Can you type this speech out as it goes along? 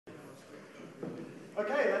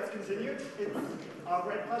Okay, let's continue. It's our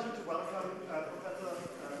great pleasure to welcome Professor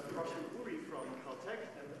Hirosi Ooguri from Caltech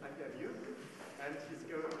and IPIU. And he's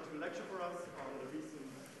going to lecture for us on the recent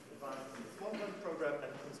advances in the swampland program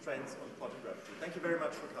and constraints on quantum gravity. Thank you very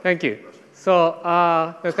much for coming. Thank you. So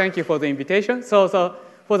thank you for the invitation. So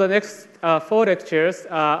for the next 4 lectures,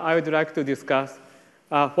 I would like to discuss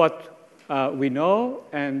what we know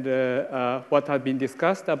and what has been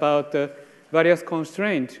discussed about various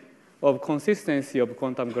constraints of consistency of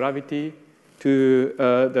quantum gravity to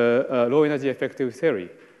the low-energy effective theory.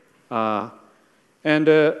 So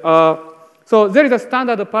there is a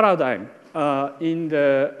standard paradigm in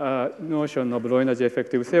the notion of low-energy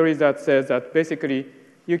effective theory that says that basically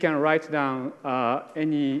you can write down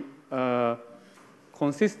any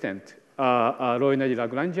consistent low-energy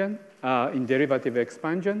Lagrangian in derivative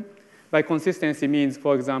expansion. By consistency means,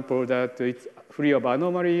 for example, that it's free of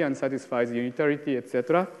anomaly and satisfies unitarity,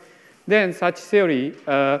 etc. Then such theory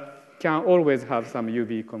can always have some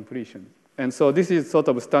UV completion. And so this is sort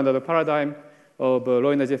of a standard paradigm of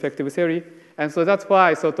low-energy effective theory. And so that's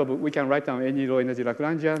why sort of we can write down any low-energy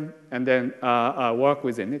Lagrangian and then work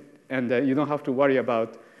within it. And you don't have to worry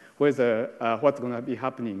about whether what's going to be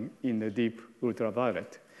happening in the deep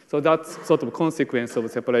ultraviolet. So that's sort of a consequence of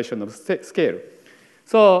separation of scale.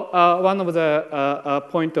 So one of the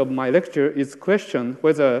points of my lecture is question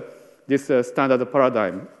whether this standard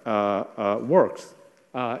paradigm works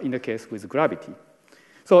in the case with gravity.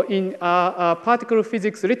 So in particle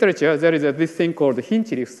physics literature, there is this thing called the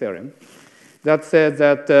Hinchliffe theorem that says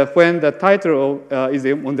that when the title is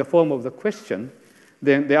on the form of the question,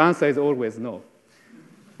 then the answer is always no.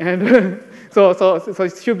 And so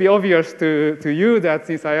it should be obvious to you that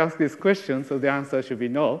since I asked this question, so the answer should be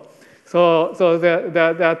no. So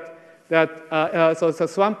the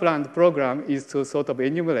swampland program is to sort of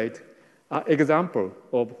enumerate example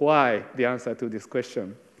of why the answer to this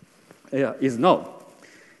question is no.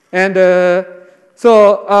 And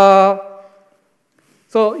so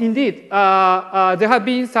indeed, there have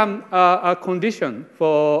been some condition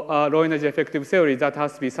for low-energy effective theory that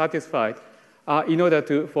has to be satisfied in order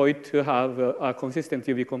for it to have a consistent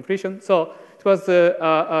UV completion. So it was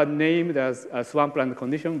named as a swampland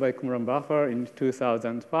condition by Qumran-Baffer in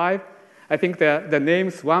 2005. I think the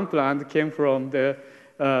name swampland came from the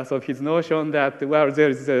so his notion that, well,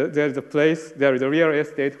 there is a place, there is a real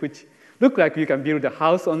estate which looks like you can build a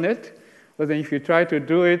house on it, but then if you try to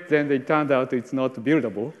do it, then it turns out it's not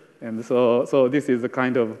buildable. And so this is a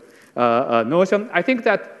kind of notion. I think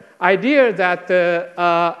that idea that there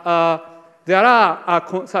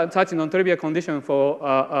are such non-trivial conditions for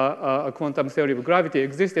a quantum theory of gravity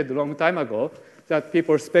existed a long time ago that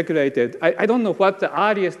people speculated. I don't know what the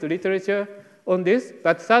earliest literature on this,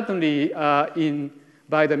 but certainly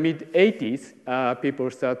by the mid-'80s, people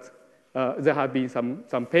thought there have been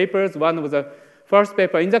some papers. One of the first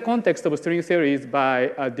paper in the context of string theories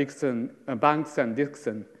by Banks and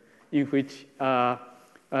Dixon, in which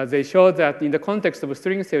they showed that in the context of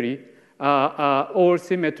string theory, all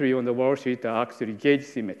symmetry on the worldsheet are actually gauge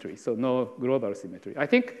symmetry, so no global symmetry. I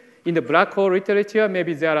think in the black hole literature,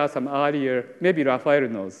 maybe there are some earlier, maybe Raphael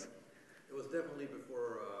knows. It was definitely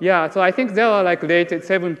before. Yeah, so I think there are like late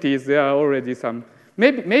 70s, there are already some.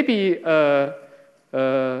 Maybe I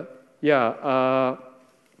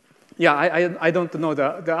don't know.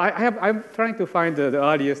 I'm trying to find the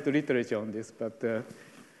earliest literature on this, but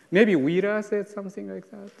maybe Wheeler said something like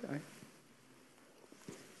that.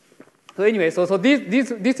 So anyway, so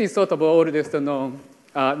this is sort of oldest known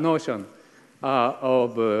notion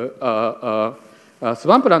of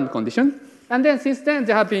swampland condition. And then since then,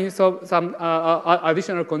 there have been some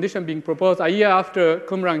additional condition being proposed. A year after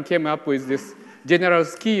Qumran came up with this general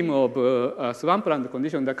scheme of swampland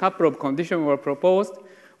condition, a couple of conditions were proposed.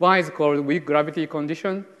 One is called weak gravity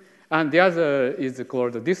condition, and the other is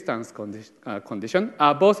called the distance condition,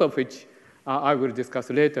 both of which I will discuss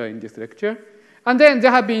later in this lecture. And then there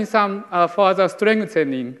have been some further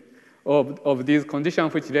strengthening of these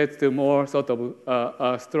conditions, which led to more sort of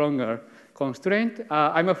stronger constraint.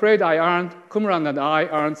 I'm afraid Qumran and I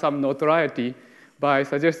earned some notoriety by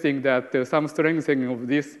suggesting that some strengthening of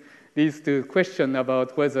this leads to question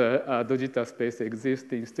about whether Dojita space exists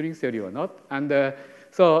in string theory or not. And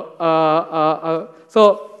so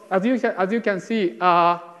as you can see,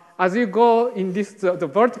 as you go in this, the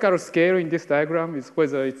vertical scale in this diagram is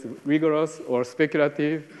whether it's rigorous or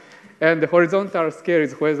speculative, and the horizontal scale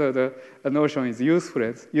is whether the notion is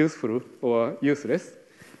useful or useless.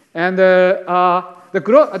 And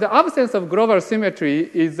the absence of global symmetry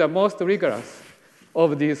is the most rigorous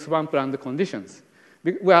of these swampland conditions.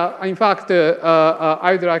 Well, in fact,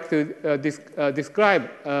 I'd like to describe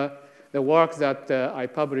the work that I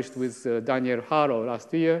published with Daniel Harlow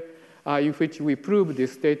last year, in which we proved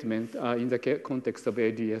this statement in the context of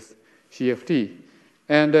ADS CFT.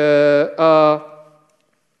 And,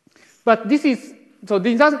 but this is, so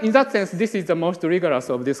in that sense, this is the most rigorous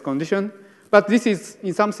of this condition. But this is,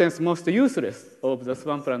 in some sense, most useless of the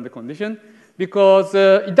swampland condition because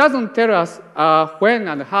it doesn't tell us when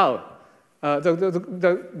and how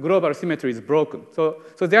the global symmetry is broken. So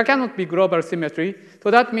there cannot be global symmetry.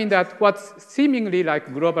 So that means that what's seemingly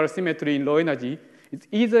like global symmetry in low energy is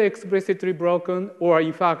either explicitly broken or,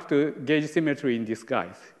 in fact, gauge symmetry in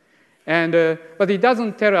disguise. And, but it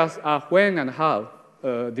doesn't tell us when and how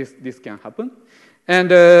this can happen.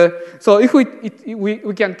 And so if we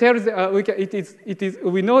can tell,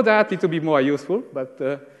 we know that it will be more useful, but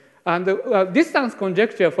distance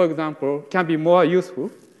conjecture, for example, can be more useful.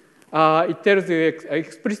 It tells you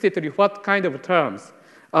explicitly what kind of terms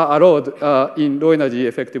are allowed in low energy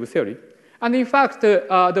effective theory. And in fact,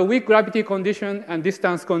 the weak gravity condition and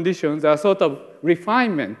distance conditions are sort of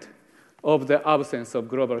refinement of the absence of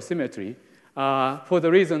global symmetry for the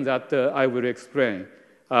reason that I will explain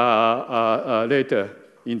later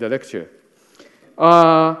in the lecture.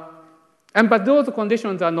 But those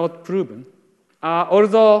conditions are not proven.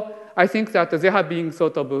 Although I think that there have been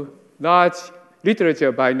sort of large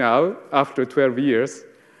literature by now, after 12 years,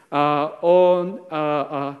 on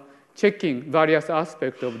checking various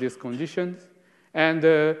aspects of these conditions. And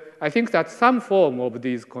I think that some form of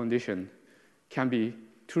these conditions can be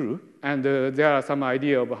true. And there are some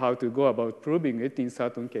idea of how to go about proving it in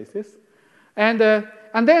certain cases. And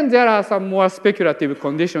then there are some more speculative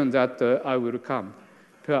conditions that I will come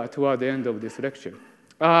toward the end of this lecture.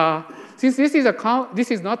 Since this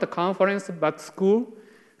is not a conference but school,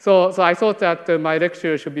 so I thought that my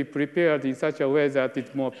lecture should be prepared in such a way that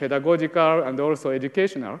it's more pedagogical and also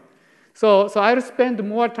educational. So I'll spend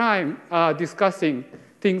more time discussing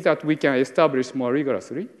things that we can establish more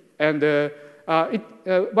rigorously. And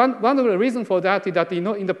one of the reasons for that is that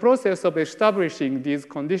in the process of establishing these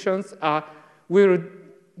conditions, it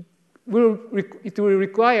will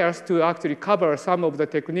require us to actually cover some of the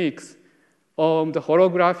techniques on the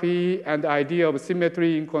holography and the idea of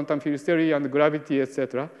symmetry in quantum field theory and gravity,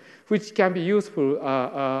 etc., which can be useful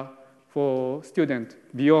for students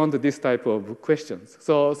beyond this type of questions.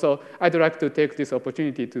 So I'd like to take this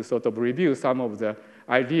opportunity to sort of review some of the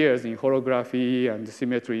ideas in holography and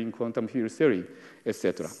symmetry in quantum field theory,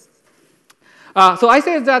 etc. So I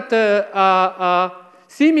said that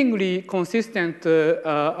seemingly consistent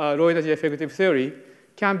low energy effective theory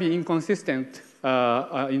can be inconsistent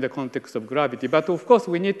in the context of gravity. But of course,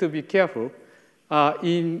 we need to be careful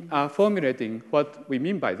in formulating what we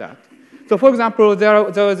mean by that. So for example, there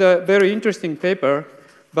was a very interesting paper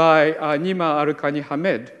by Nima Al-Kani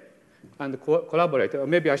Hamed and collaborator.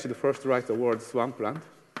 Maybe I should first write the word swampland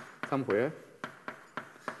somewhere.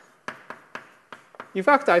 In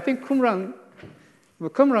fact, I think Qumran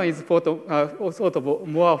is sort of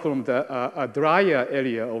more from the drier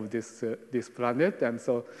area of this planet. And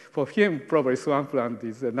so for him, probably swampland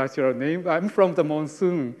is a natural name. I'm from the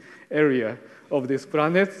monsoon area of this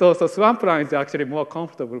planet. So swampland is actually a more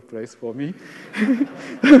comfortable place for me.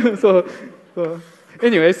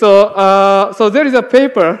 Anyway, so there is a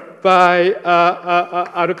paper by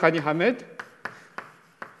Al-Kani Hamed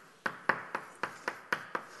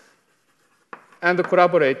and the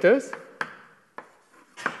collaborators.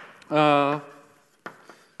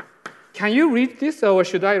 Can you read this, or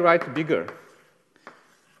should I write bigger?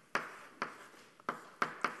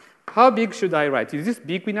 How big should I write? Is this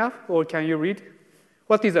big enough, or can you read?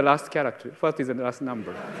 What is the last character? What is the last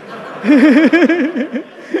number?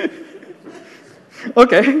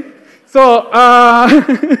 Okay. So,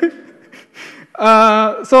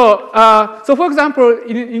 so for example,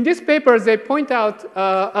 in this paper, they point out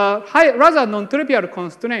rather non-trivial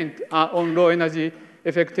constraint on low energy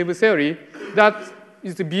effective theory that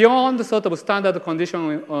is beyond the sort of standard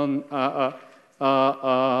condition on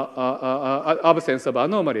absence of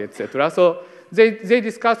anomaly, etc. So they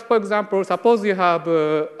discussed, for example, suppose you have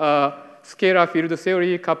scalar field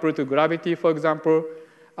theory coupled to gravity, for example.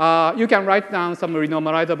 You can write down some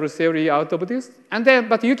renormalizable theory out of this,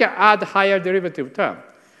 but you can add higher derivative term.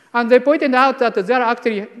 And they pointed out that there are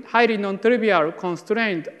actually highly non-trivial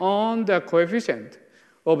constraints on the coefficient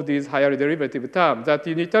of these higher derivative terms, that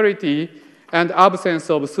unitarity and absence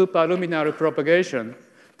of superluminal propagation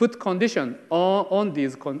put condition on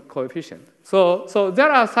these coefficients. So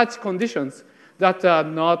there are such conditions that are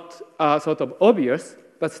not sort of obvious,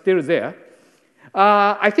 but still there.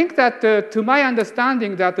 I think that to my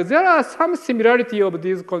understanding that there are some similarity of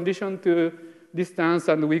these conditions to distance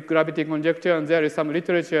and weak gravity conjecture, and there is some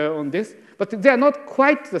literature on this, but they are not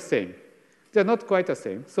quite the same. They're not quite the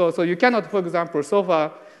same. So you cannot, for example, so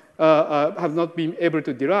far have not been able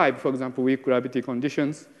to derive, for example, weak gravity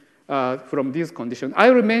conditions from these conditions. I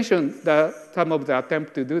will mention some of the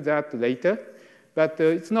attempt to do that later, but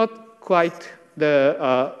it's not quite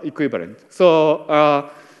the equivalent. So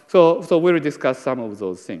we'll discuss some of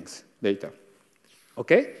those things later.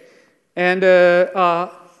 Okay? And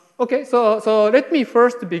okay, so let me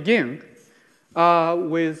first begin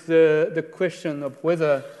with the question of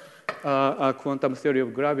whether a quantum theory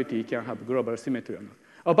of gravity can have global symmetry or not.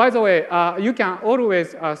 Oh, by the way, you can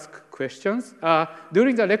always ask questions.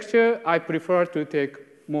 During the lecture, I prefer to take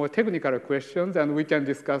more technical questions, and we can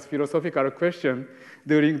discuss philosophical questions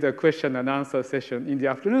during the question and answer session in the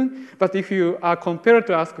afternoon. But if you are compelled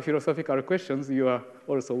to ask philosophical questions, you are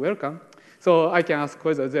also welcome. So I can ask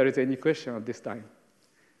whether there is any question at this time.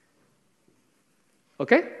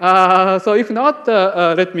 Okay? So if not,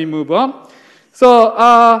 let me move on. So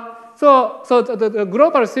the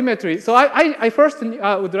global symmetry. So I first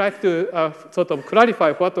would like to sort of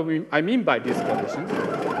clarify what I mean by these conditions.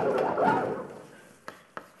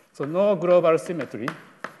 So no global symmetry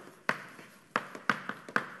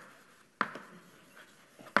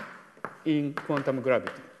in quantum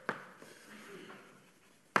gravity.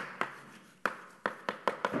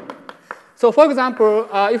 So for example,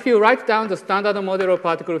 if you write down the standard model of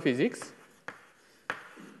particle physics,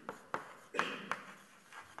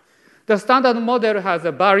 the standard model has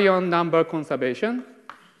a baryon number conservation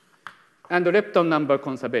and a lepton number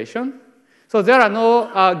conservation. So there are no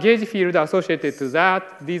gauge field associated to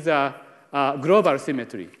that. These are global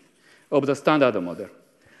symmetry of the standard model.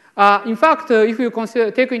 In fact, if you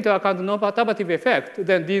take into account the non-perturbative effect,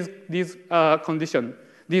 then these conditions,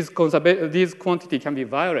 these quantity can be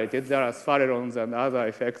violated. There are spherons and other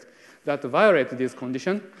effects that violate this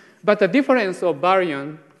condition. But the difference of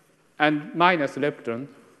baryon and minus lepton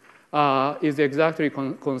is exactly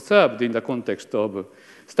conserved in the context of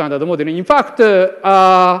standard modeling. In fact,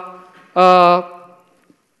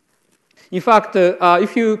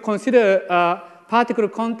 if you consider particle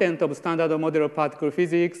content of standard model of particle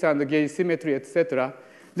physics and gauge symmetry, etc.,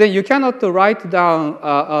 then you cannot write down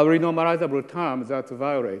renormalizable terms that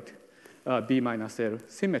violate B minus L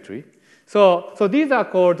symmetry. So these are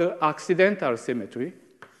called accidental symmetry.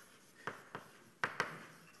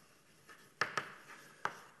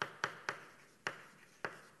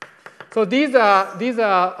 So these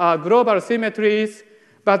are global symmetries,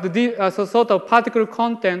 but so sort of particle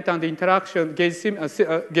content and interaction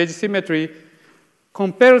gauge symmetry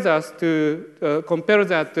compares us to compare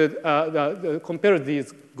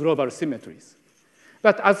these global symmetries.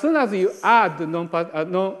 But as soon as you add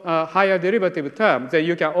higher derivative terms, then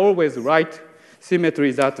you can always write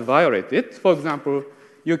symmetries that violate it. For example,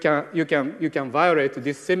 you can violate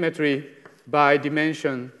this symmetry by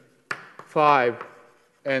dimension 5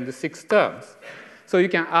 and 6 terms. So you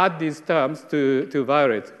can add these terms to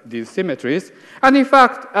violate these symmetries. And in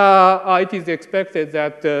fact, it is expected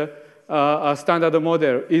that a standard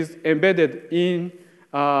model is embedded in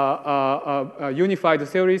a unified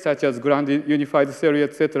theory, such as grand unified theory,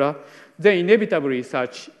 etc. Then inevitably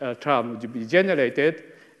such a term would be generated,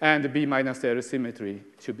 and B minus L symmetry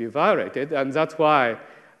should be violated. And that's why,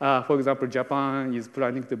 for example, Japan is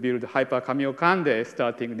planning to build hyper Kamiokande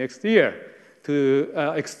starting next year to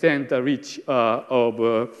extend the reach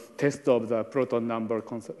of test of the proton number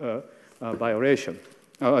violation,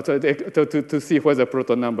 to see whether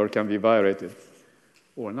proton number can be violated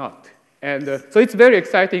or not. And so it's very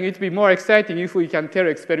exciting. It would be more exciting if we can tell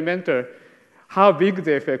experimenter how big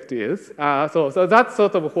the effect is. So that's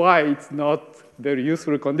sort of why it's not very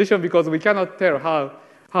useful condition, because we cannot tell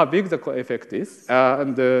how big the effect is.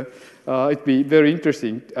 And it'd be very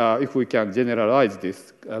interesting if we can generalize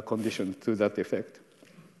this condition to that effect.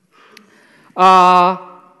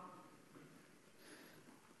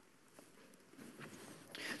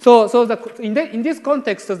 In this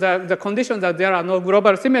context, the condition that there are no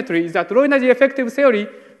global symmetry is that low energy effective theory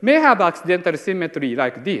may have accidental symmetry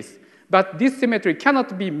like this, but this symmetry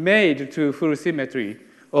cannot be made to full symmetry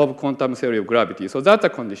of quantum theory of gravity. So that's a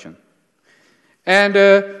condition. And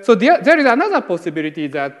so there is another possibility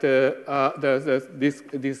that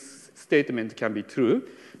this statement can be true.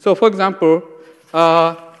 So for example,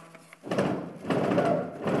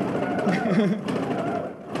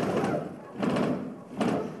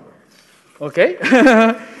 okay.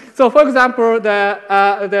 So for example,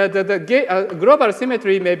 the global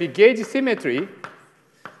symmetry may be gauge symmetry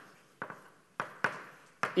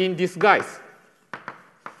in disguise.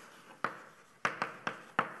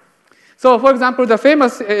 So for example, the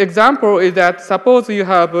famous example is that suppose you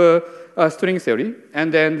have a string theory,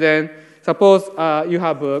 and then suppose you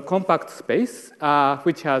have a compact space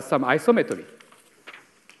which has some isometry.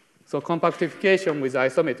 So compactification with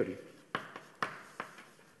isometry.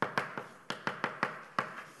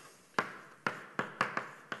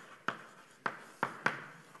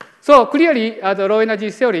 So clearly, the low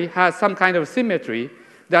energy theory has some kind of symmetry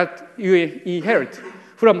that you inherit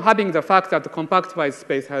from having the fact that the compactified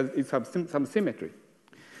space has some symmetry.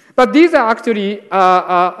 But these are actually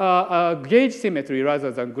gauge symmetry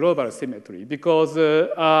rather than global symmetry, because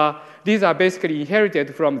these are basically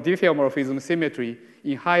inherited from diffeomorphism symmetry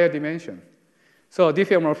in higher dimension. So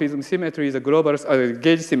diffeomorphism symmetry is a global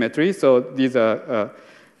gauge symmetry. So these are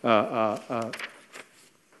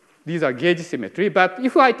gauge symmetry. But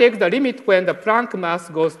if I take the limit when the Planck mass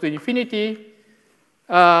goes to infinity,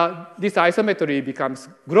 this isometry becomes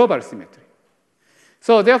global symmetry.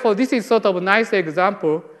 So therefore, this is sort of a nice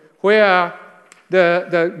example where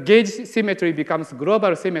the gauge symmetry becomes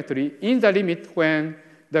global symmetry in the limit when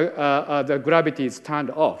the gravity is turned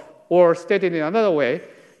off. Or stated in another way,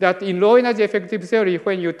 that in low energy effective theory,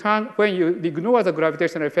 when you ignore the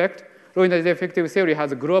gravitational effect, low energy effective theory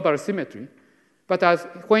has a global symmetry. But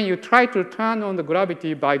when you try to turn on the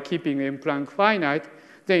gravity by keeping M Planck finite,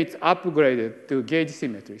 then it's upgraded to gauge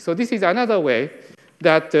symmetry. So this is another way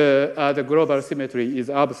that the global symmetry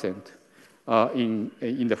is absent in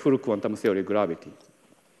the full quantum theory gravity.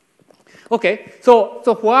 Okay, so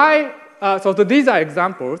why? So these are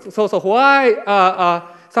examples. So why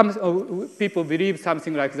some people believe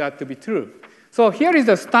something like that to be true? So here is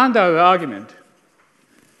the standard argument.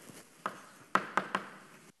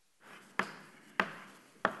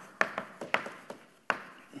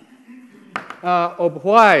 Of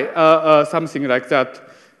why something like that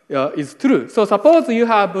is true. So suppose you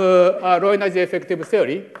have a low energy effective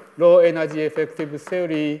theory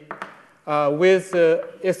with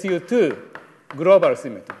SU2 global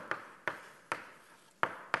symmetry.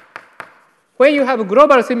 When you have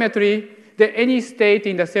global symmetry, then any state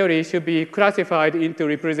in the theory should be classified into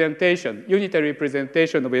representation, unitary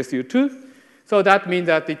representation of SU2. So that means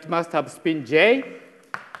that it must have spin J,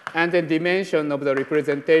 and the dimension of the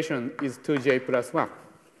representation is 2J plus 1.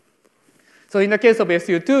 So in the case of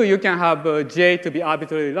SU2, you can have J to be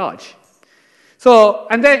arbitrarily large. So,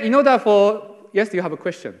 and then in order for, yes, you have a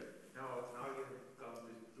question? No, now you come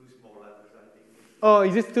with too small letters, I think. Oh,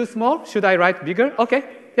 is this too small? Should I write bigger? Okay,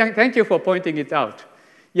 thank you for pointing it out.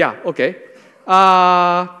 Yeah, okay.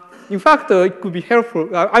 In fact, it could be helpful.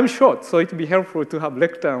 I'm short, so it would be helpful to have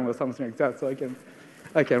lectern or something like that, so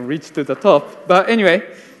I can reach to the top. But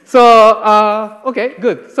anyway, so okay,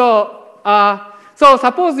 good. So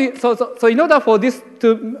suppose so in order for this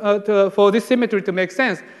for this symmetry to make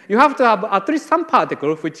sense, you have to have at least some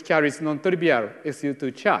particle which carries non-trivial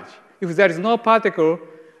SU2 charge. If there is no particle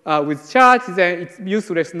with charge, then it's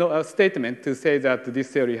useless statement to say that this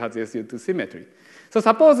theory has SU2 symmetry. So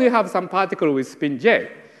suppose you have some particle with spin J,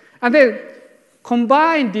 and then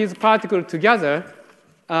combine these particles together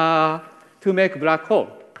to make black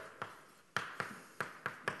hole.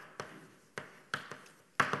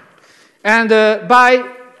 And by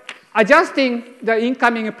adjusting the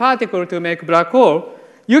incoming particle to make black hole,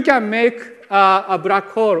 you can make a black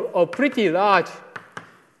hole of pretty large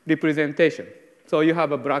representation. So you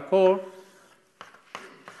have a black hole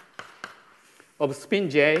of spin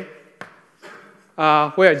J,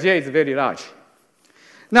 where J is very large.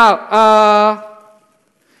 Now,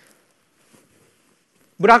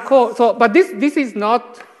 black hole, so, but this is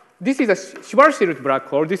not, this is a Schwarzschild black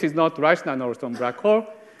hole. This is not Reissner-Norton black hole,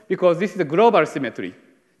 because this is a global symmetry.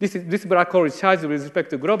 This black hole is charged with respect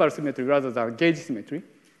to global symmetry rather than gauge symmetry.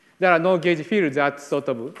 There are no gauge fields that sort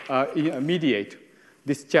of mediate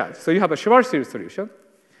this charge. So you have a Schwarzschild solution.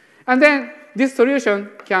 And then this solution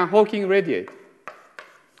can Hawking radiate.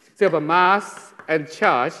 So you have a mass and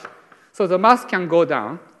charge. So the mass can go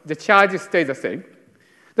down. The charge stays the same.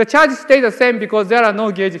 The charge stays the same because there are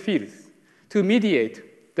no gauge fields to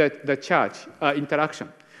mediate the charge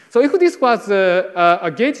interaction. So if this was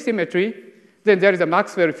a gauge symmetry, then there is a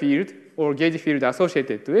Maxwell field or gauge field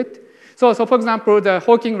associated to it. So for example, the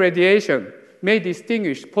Hawking radiation may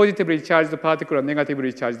distinguish positively charged particle and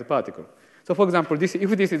negatively charged particle. So for example, if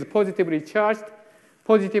this is positively charged,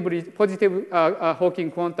 positive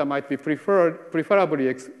Hawking quanta might be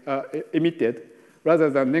preferably emitted rather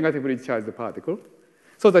than negatively charged particle.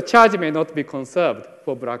 So the charge may not be conserved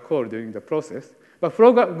for black hole during the process. But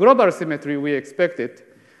for global symmetry, we expect it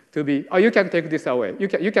to be, oh, you can take this away. You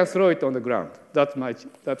can throw it on the ground. That's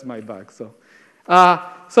my bag. So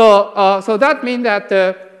that means that,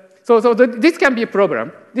 this can be a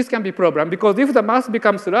problem. This can be problem because if the mass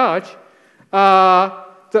becomes large,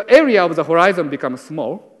 the area of the horizon becomes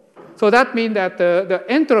small. So that means that the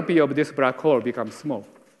entropy of this black hole becomes small.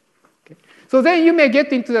 Okay? So then you may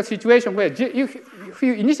get into the situation where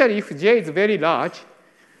initially if J is very large,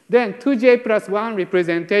 then 2J plus 1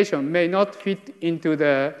 representation may not fit into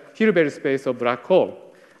the Hilbert space of black hole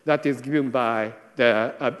that is given by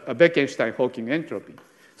the Bekenstein-Hawking entropy.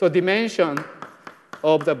 So dimension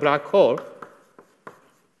of the black hole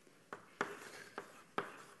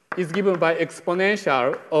is given by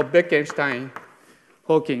exponential of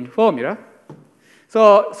Bekenstein-Hawking formula.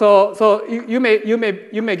 So you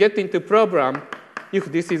may get into problem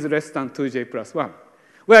if this is less than 2J plus 1.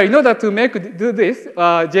 Well, in order to do this,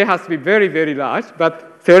 J has to be very, very large,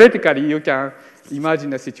 but theoretically you can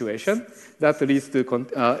imagine a situation that leads to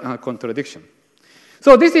contradiction.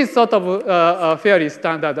 So this is sort of a fairly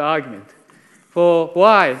standard argument for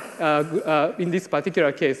why, in this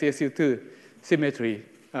particular case, SU2 symmetry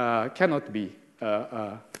cannot be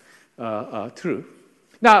true.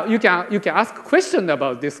 Now, you can ask a question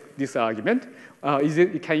about this argument.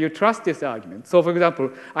 Can you trust this argument? So, for example,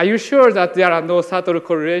 are you sure that there are no subtle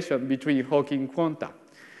correlation between Hawking quanta?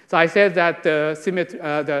 So I said that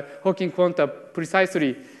the Hawking quanta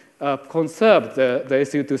precisely conserve the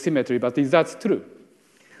SU2 symmetry, but is that true?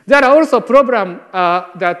 There are also problems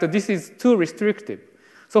that this is too restrictive.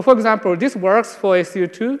 So, for example, this works for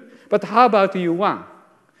SU2, but how about U1?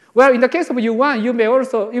 Well, in the case of U1,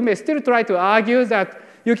 you may still try to argue that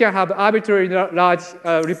you can have arbitrary large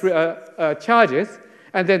charges,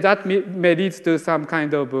 and then that may lead to some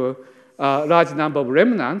kind of large number of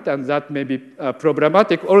remnants, and that may be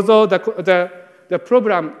problematic. Although the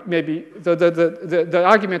problem may be the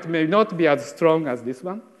argument may not be as strong as this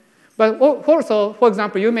one. But also, for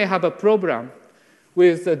example, you may have a problem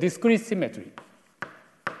with discrete symmetry.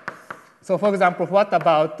 So, for example, what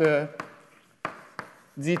about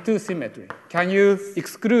Z2 symmetry? Can you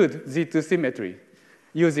exclude Z2 symmetry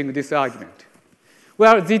using this argument?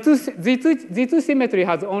 Well, Z2 symmetry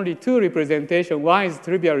has only two representations. One is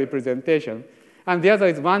trivial representation, and the other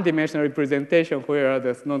is one-dimensional representation where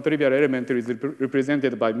the non-trivial element is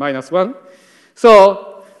represented by -1. So,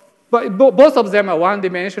 but both of them are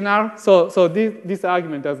one-dimensional. So this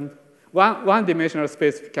argument doesn't. One-dimensional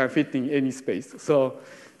space can fit in any space. So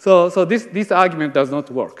this argument does not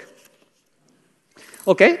work.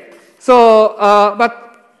 Okay. So, but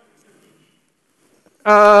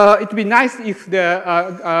it would be nice if the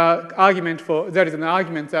there is an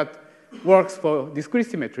argument that works for discrete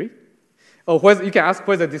symmetry, or whether you can ask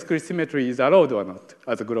whether discrete symmetry is allowed or not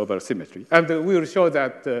as a global symmetry, and we will show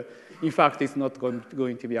that in fact it's not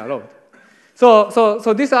going to be allowed. So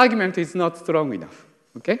this argument is not strong enough.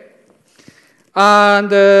 Okay, and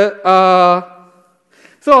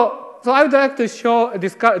so I would like to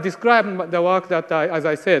describe the work that as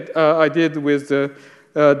I said, I did with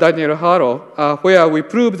Daniel Harrow, where we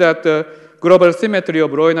proved that the global symmetry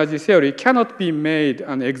of low energy theory cannot be made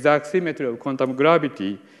an exact symmetry of quantum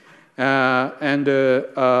gravity. And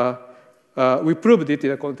we proved it in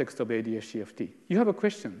the context of ADS-CFT. You have a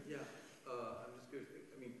question? Yeah, I'm just curious.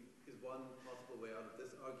 I mean, is one possible way out of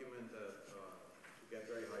this argument that to get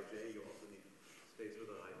very high J, you also need space with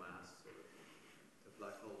a high mass, so that the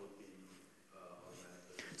black hole would be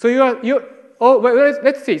automatically. So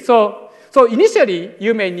let's see. So initially,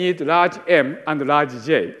 you may need large M and large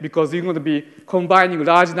J because you're going to be combining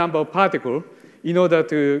large number of particles in order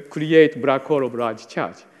to create black hole of large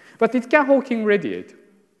charge. But it can Hawking radiate,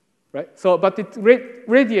 right? So, but it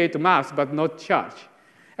radiates mass, but not charge.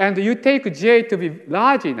 And you take J to be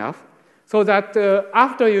large enough so that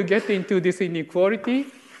after you get into this inequality,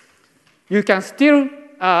 you can still,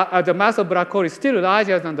 the mass of black hole is still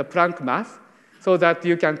larger than the Planck mass, so that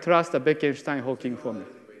you can trust the Bekenstein-Hawking formula.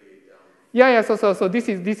 Yeah. So this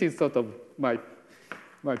is sort of my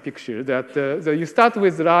picture that you start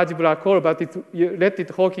with large black hole, but you let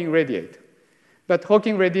it Hawking radiate. But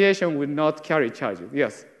Hawking radiation will not carry charges.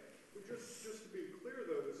 Yes? Just to be clear,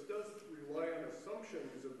 though, this does rely on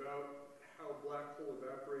assumptions about how black hole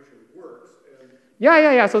evaporation works. And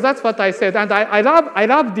Yeah. So that's what I said. And I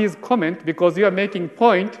love this comment because you are making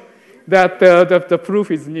point that the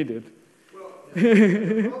proof is needed. Well,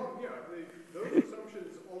 those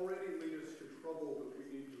assumptions already lead us to trouble that we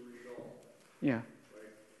need to resolve. Yeah.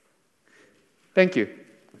 Right? Thank you.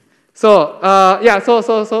 So,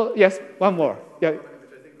 so yes, one more. Yeah. Which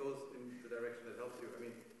I think goes in the direction that helps you. I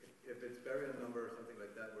mean, if it's baryon number or something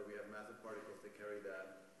like that, where we have massive particles that carry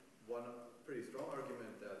that, one pretty strong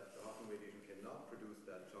argument that the Hawking radiation cannot produce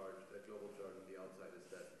that charge, that global charge on the outside, is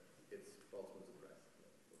that it's Boltzmann suppressed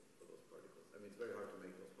for those particles. I mean, it's very hard to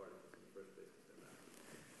make those particles in the first place because they're massive.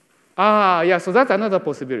 Yeah, so that's another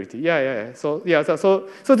possibility. Yeah. So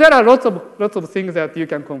there are lots of things that you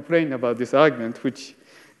can complain about this argument, which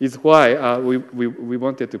is why we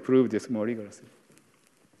wanted to prove this more rigorously.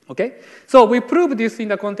 Okay, so we proved this in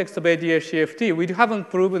the context of ADL-CFT. We haven't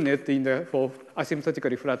proven it for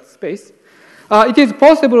asymptotically flat space. It is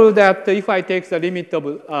possible that if I take the limit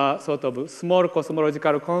of sort of small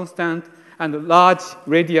cosmological constant and large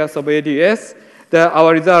radius of ADS, that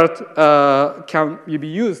our result can be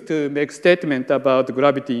used to make statement about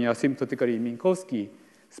gravity in asymptotically Minkowski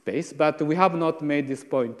space, but we have not made this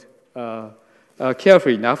point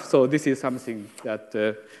carefully enough, so this is something that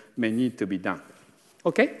may need to be done.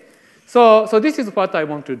 Okay, so this is what I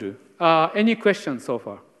want to do. Any questions so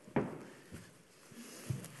far?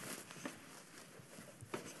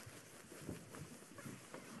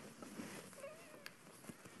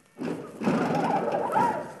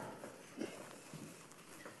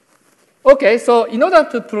 Okay, so in order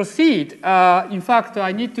to proceed, in fact,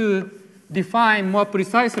 I need to define more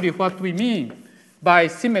precisely what we mean by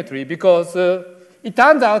symmetry, because it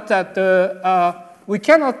turns out that we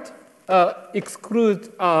cannot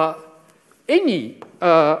exclude any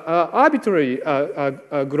arbitrary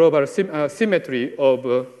global symmetry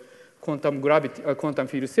of quantum gravity, quantum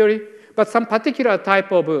field theory, but some particular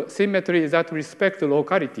type of symmetry that respect the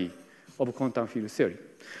locality of quantum field theory.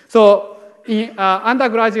 So in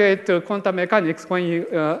undergraduate quantum mechanics, when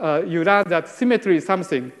you learn that symmetry is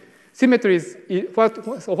something, symmetry is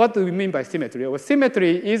what do we mean by symmetry? Well,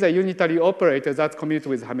 symmetry is a unitary operator that commutes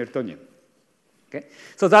with Hamiltonian. Okay,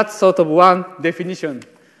 so that's sort of one definition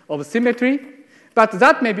of symmetry, but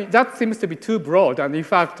that seems to be too broad, and in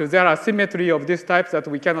fact, there are symmetry of this type that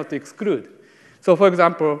we cannot exclude. So, for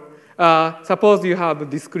example, suppose you have a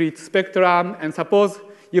discrete spectrum, and suppose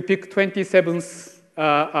you pick 27th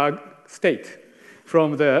state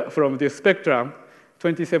from the spectrum.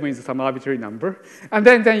 27 is some arbitrary number. And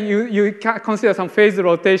then you consider some phase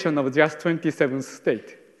rotation of just 27th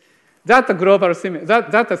state. That's a global symmetry.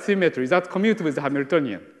 That's a symmetry that commutes with the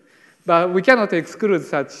Hamiltonian. But we cannot exclude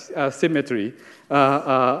such symmetry,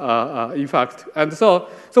 in fact. And so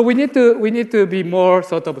we need to be more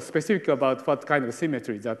sort of specific about what kind of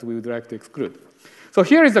symmetry that we would like to exclude. So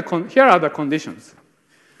here are the conditions.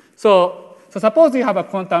 So suppose you have a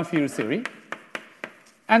quantum field theory,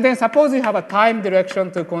 and then suppose you have a time direction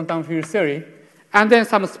to quantum field theory, and then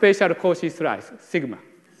some spatial Cauchy slice, sigma.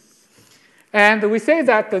 And we say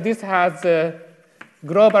that this has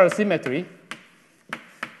global symmetry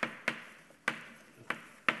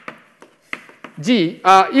G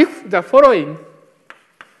if the following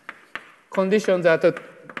conditions are the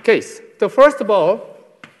case. So first of all,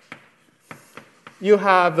 you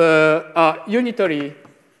have a unitary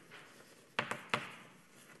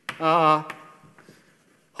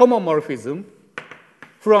homomorphism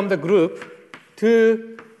from the group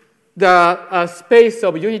to the space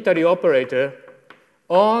of unitary operator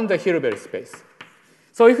on the Hilbert space.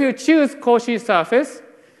 So if you choose Cauchy surface,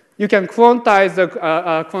 you can quantize the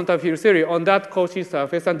quantum field theory on that Cauchy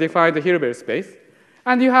surface and define the Hilbert space.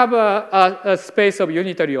 And you have a space of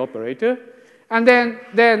unitary operator. And then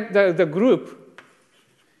the group,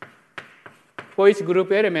 for each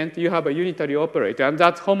group element, you have a unitary operator, and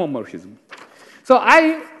that's homomorphism. So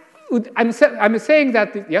I'm saying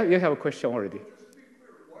that, yeah, you have a question already. Just to be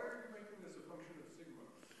clear, why are you making this a function of sigma?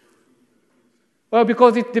 Well,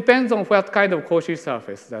 because it depends on what kind of Cauchy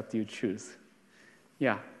surface that you choose.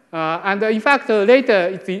 Yeah. And in fact,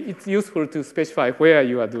 later it's useful to specify where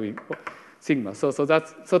you are doing sigma. So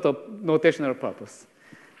that's sort of notational purpose.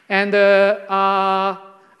 And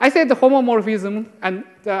I said the homomorphism, and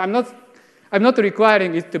I'm not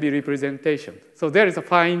requiring it to be representation. So there is a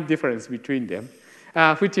fine difference between them,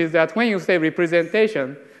 which is that when you say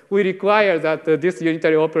representation, we require that this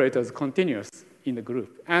unitary operator is continuous in the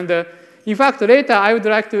group. And in fact, later I would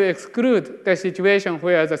like to exclude the situation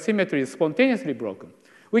where the symmetry is spontaneously broken.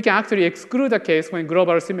 We can actually exclude a case when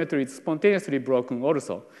global symmetry is spontaneously broken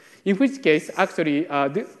also, in which case actually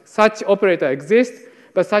such operator exists,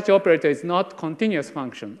 but such operator is not continuous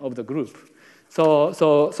function of the group. So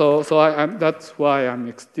that's why I'm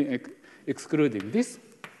excluding this.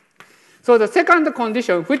 So the second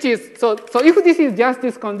condition, which is, so if this is just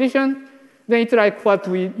this condition, then it's like what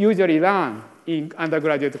we usually learn in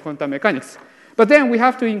undergraduate quantum mechanics. But then we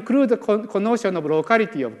have to include the connotation of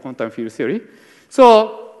locality of quantum field theory.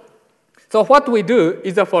 So what we do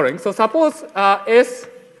is the following. So suppose S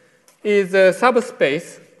is a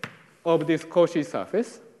subspace of this Cauchy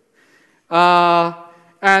surface.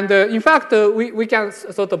 And in fact, we can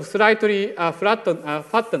sort of slightly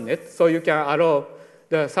flatten it, so you can allow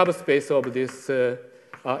the subspace of this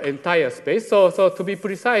entire space. So to be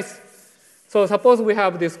precise, so suppose we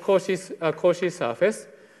have this Cauchy surface.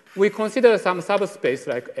 We consider some subspace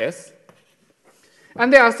like S.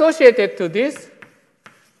 And then associated to this,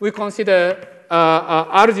 we consider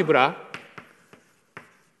algebra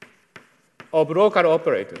of local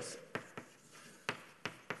operators.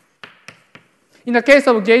 In the case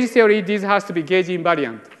of gauge theory, this has to be gauge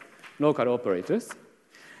invariant local operators.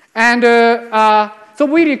 And so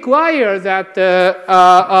we require that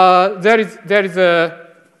there is a,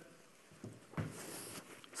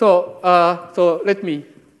 so let me,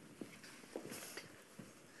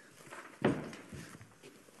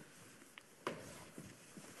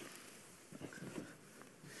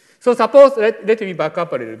 so suppose, let me back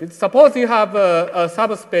up a little bit. Suppose you have a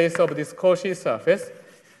subspace of this Cauchy surface.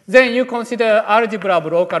 Then you consider algebra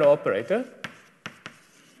of local operator.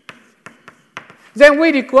 Then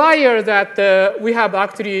we require that we have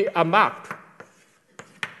actually a map.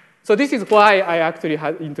 So this is why I actually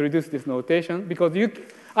had introduced this notation, because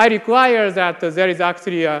I require that there is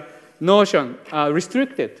actually a notion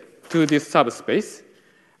restricted to this subspace,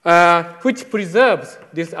 which preserves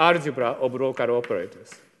this algebra of local operators.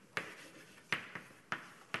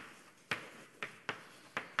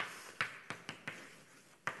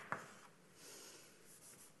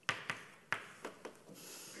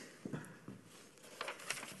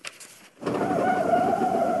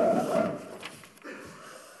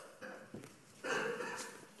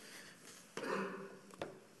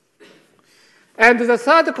 And the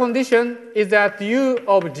third condition is that U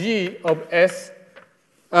of G of S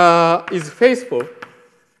is faithful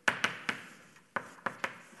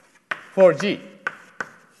for G.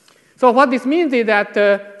 So what this means is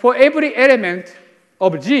that for every element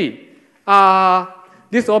of G,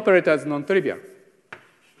 this operator is non-trivial.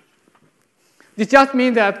 This just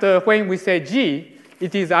means that when we say G,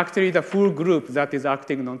 it is actually the full group that is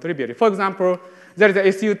acting non-trivially. For example, there is a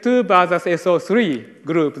SU2 versus SO3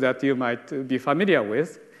 group that you might be familiar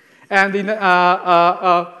with. And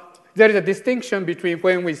there is a distinction between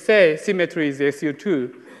when we say symmetry is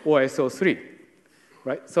SU2 or SO3.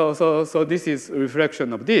 Right? So this is a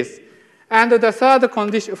reflection of this. And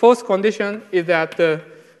the fourth condition is that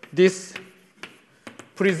this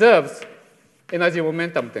preserves energy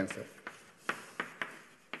momentum tensor.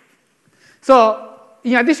 So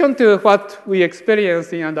in addition to what we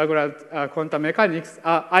experience in undergrad quantum mechanics,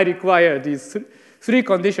 I require these three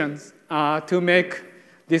conditions to make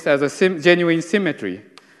this as a genuine symmetry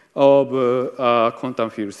of quantum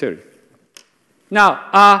field theory.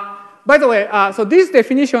 Now, by the way, so these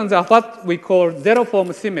definitions are what we call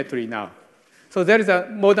zero-form symmetry now. So there is a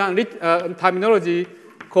modern terminology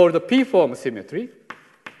called p-form symmetry.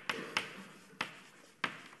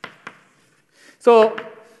 So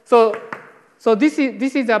this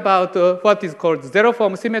is about what is called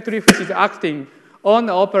zero-form symmetry, which is acting on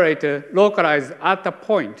the operator localized at a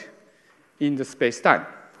point in the space-time.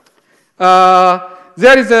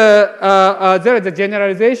 There is a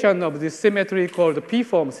generalization of this symmetry called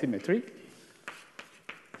p-form symmetry.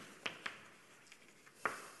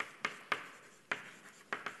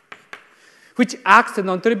 Which acts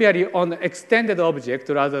non-trivially on extended object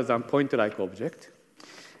rather than point-like object.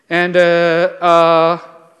 And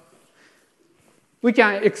we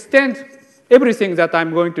can extend everything that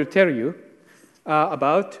I'm going to tell you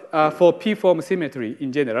about for p-form symmetry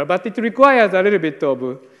in general, but it requires a little bit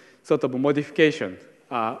of sort of modification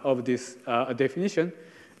of this definition.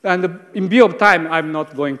 And in view of time, I'm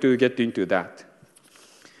not going to get into that.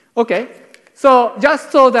 Okay, so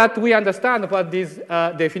just so that we understand what these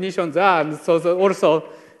definitions are, and so also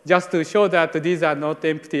just to show that these are not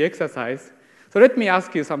empty exercise, so let me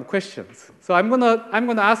ask you some questions. So I'm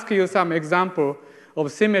gonna ask you some example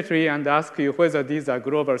of symmetry and ask you whether these are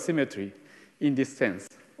global symmetry in this sense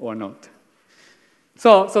or not.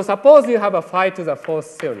 So suppose you have a phi to the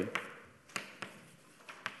fourth theory,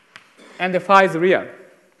 and the phi is real.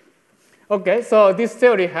 Okay, so this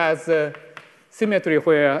theory has symmetry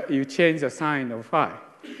where you change the sign of phi.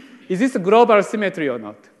 Is this a global symmetry or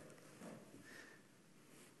not?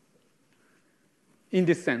 In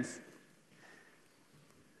this sense.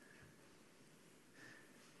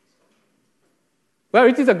 Well,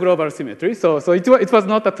 it is a global symmetry, so it was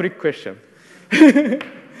not a trick question.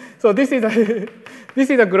 So this is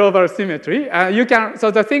a global symmetry. So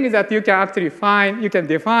the thing is that you can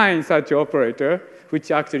define such operator which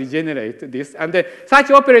actually generate this, and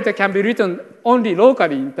such operator can be written only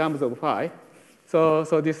locally in terms of phi.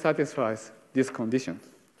 So this satisfies this condition.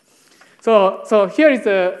 So here is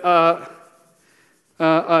a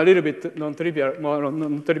little bit more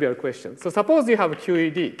non-trivial question. So suppose you have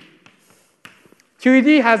QED.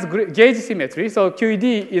 QED has gauge symmetry, so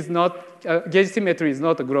QED is not, gauge symmetry is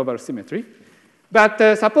not a global symmetry. But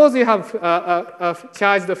suppose you have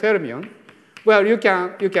charged fermion, well, you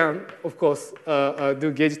can of course,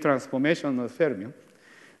 do gauge transformation of fermion.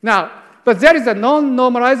 Now, but there is a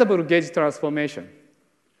non-normalizable gauge transformation.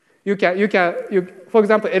 For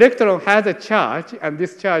example, electron has a charge, and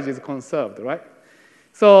this charge is conserved, right?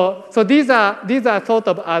 So these are thought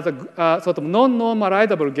of as a sort of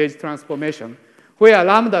non-normalizable gauge transformation, where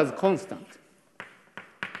lambda is constant.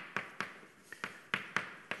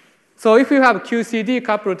 So if you have QCD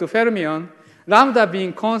coupled to fermion, lambda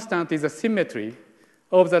being constant is a symmetry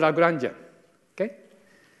of the Lagrangian. Okay?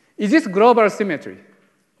 Is this global symmetry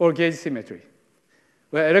or gauge symmetry,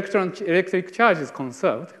 where electric charge is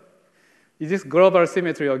conserved? Is this global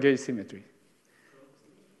symmetry or gauge symmetry?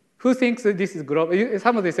 Who thinks that this is global?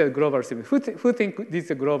 Somebody said global symmetry. Who thinks this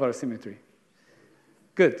is a global symmetry?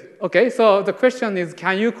 Good. Okay, so the question is,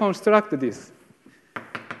 can you construct this?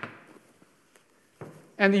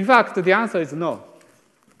 And in fact, the answer is no.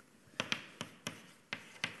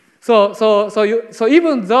 So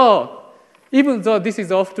even though this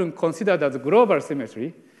is often considered as global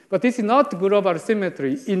symmetry, but this is not global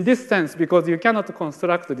symmetry in this sense because you cannot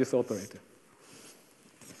construct this operator.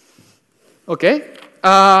 Okay,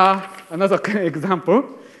 another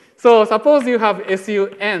example. So suppose you have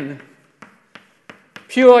SUN,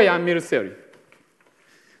 pure Yang-Mills theory.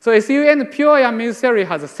 So SUN pure Yang-Mills theory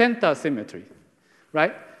has a center symmetry,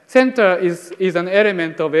 right? Center is an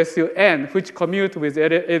element of SUN which commute with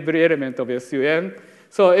every element of SUN.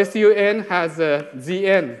 So SUN has a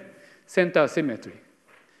ZN center symmetry.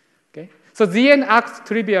 Okay, so ZN acts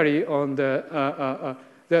trivially on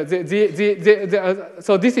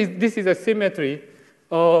so this is a symmetry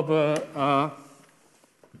of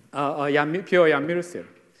pure Yang-Mills theory.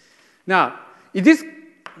 Now, is this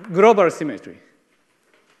global symmetry?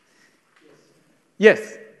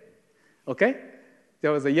 Yes. Okay.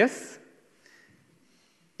 There was a yes.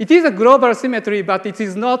 It is a global symmetry, but it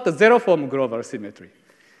is not a zero-form global symmetry.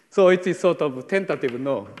 So it is sort of tentative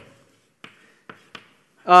no.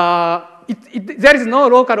 There is no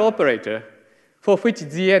local operator for which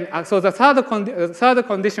Zn acts. So the third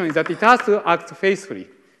condition is that it has to act faithfully.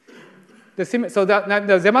 So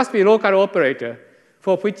there must be a local operator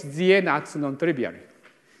for which Zn acts non-trivially.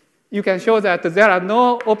 You can show that there are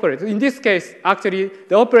no operators. In this case, actually,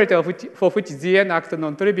 the operator for which Zn acts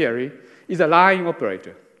non-trivially is a line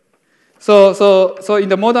operator. So in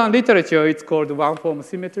the modern literature, it's called one-form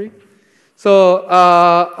symmetry. So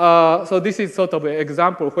this is sort of an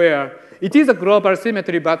example where it is a global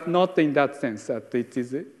symmetry, but not in that sense that it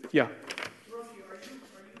is, yeah. Hirosi, are you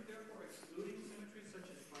therefore excluding symmetries such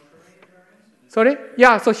as Poincare invariance? Sorry?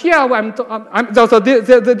 Yeah, so here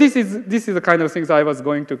this is the kind of things I was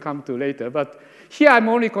going to come to later, but here I'm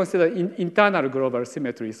only considering internal global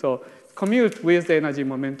symmetry, so commute with the energy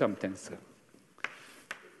momentum tensor.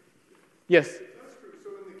 Yes? That's true. So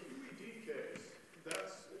in the QED case,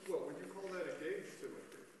 would you call that a gauge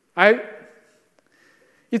symmetry?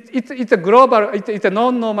 It's a global, it's a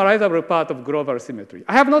non-normalizable part of global symmetry.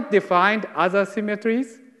 I have not defined other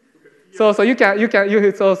symmetries. So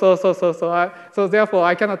therefore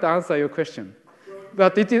I cannot answer your question.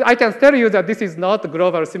 But I can tell you that this is not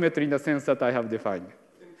global symmetry in the sense that I have defined.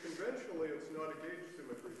 And conventionally, it's not a gauge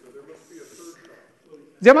symmetry, so there must be a third term.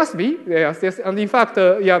 There must be, yes. And in fact,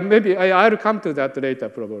 yeah, maybe I'll come to that later,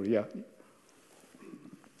 probably, yeah.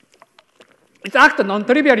 It acts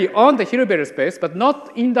non-trivially on the Hilbert space, but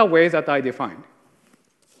not in the way that I defined.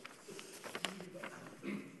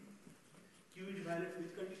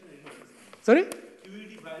 Sorry?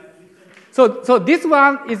 So this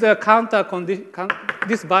one is a counter condition.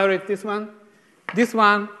 This violates this one. This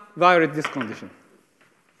one violates this condition.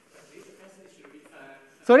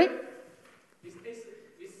 Sorry? This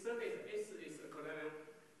surface S is a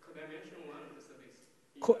codimension one of the surface.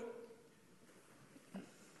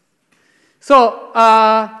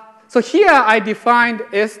 So here I defined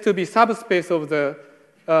S to be subspace of the.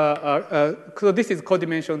 So this is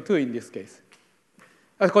codimension 2 in this case.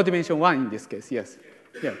 Codimension 1 in this case, yes.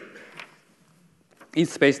 Yeah. In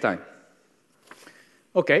space-time.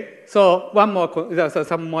 Okay, so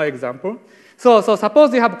some more example. So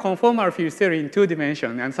suppose you have conformal field theory in 2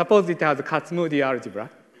 dimensions, and suppose it has a Kac-Moody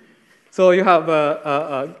algebra. So you have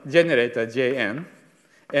a generator Jn,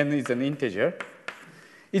 n is an integer.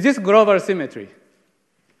 Is this global symmetry?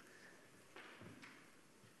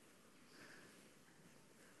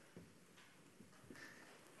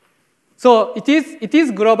 So it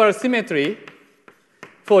is global symmetry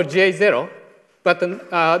for J0, but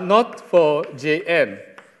not for Jn,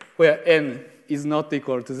 where n is not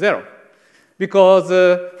equal to 0. because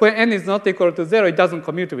when n is not equal to 0, it doesn't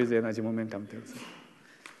commute with the energy momentum tensor.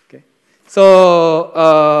 Okay. So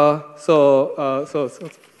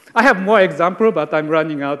I have more example, but I'm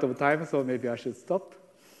running out of time, so maybe I should stop.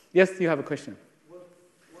 Yes, you have a question. What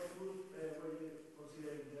group were you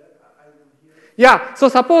considering there? I don't hear. Yeah, so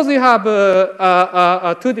suppose you have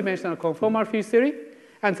a two-dimensional conformal field theory,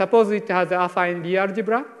 and suppose it has the affine Lie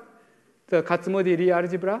algebra, the Katsumori Lie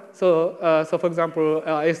algebra. So for example,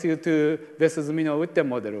 SU2 versus Mino-Witten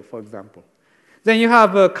model, for example. Then you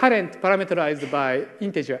have a current parameterized by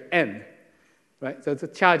integer n, right? So the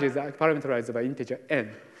charge is parameterized by integer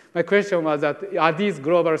n. My question was that, are these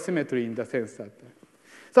global symmetry in the sense that?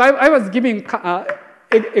 So I was giving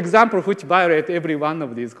example which violate every one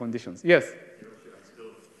of these conditions. Yes?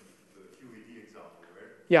 Still the QED example,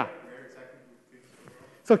 right? Yeah. Where exactly do things go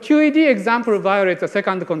wrong? So QED example violates the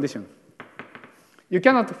second condition. You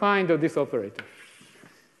cannot find this operator.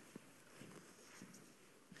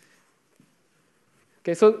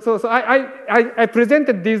 Okay, so I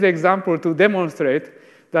presented this example to demonstrate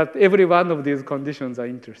that every one of these conditions are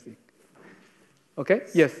interesting. Okay?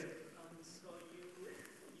 Yes? So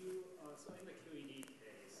in the QED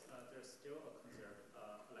case, there's still a conserved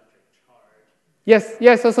electric charge. Yes,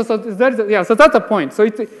 yes. So that's the point. So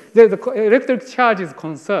the electric charge is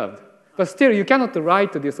conserved, but still you cannot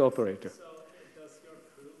write this operator. So does your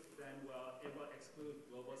proof then, well, it will exclude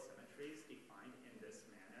global symmetries defined in this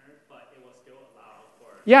manner, but it will still allow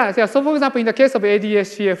for... Yeah. So for example, in the case of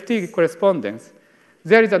ADS-CFT correspondence,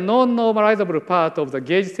 there is a non-normalizable part of the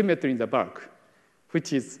gauge symmetry in the bulk,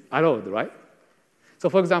 which is allowed, right? So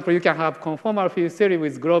for example, you can have conformal field theory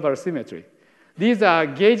with global symmetry. These are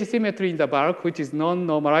gauge symmetry in the bulk, which is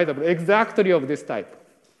non-normalizable, exactly of this type.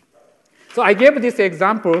 So I gave this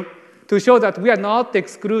example to show that we are not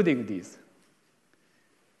excluding these.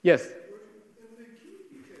 Yes? In the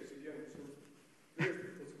QED case, again, so various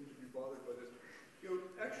people seem to be bothered by this.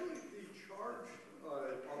 Actually, the charge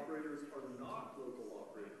operators are not local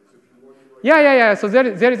operators. If you want to write Yeah. So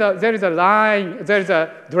there is a line, there is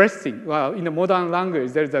a dressing. Well, in the modern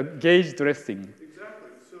language, there is a gauge dressing. exactly.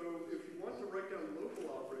 So if you want to write down local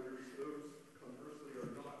operators, those conversely are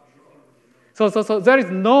not charged. So there is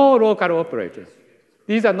no local operator.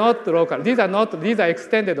 These are not local. These are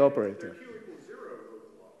extended operators. Q equals 0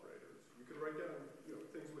 local operators. You could write down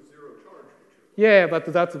things with 0 charge. Yeah, but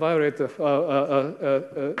that violates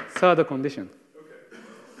third condition.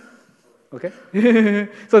 Okay.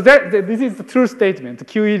 So this is the true statement.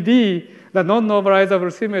 QED, the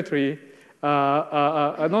non-normalizable symmetry,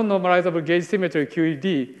 a non-normalizable gauge symmetry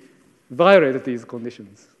QED violates these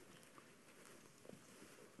conditions.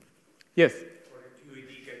 Yes. For the QED,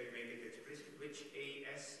 can you make it explicit which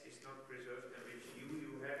AS is not preserved and which U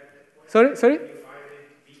you have at that point? Sorry? Can you violate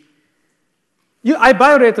B? I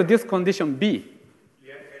violate this condition B.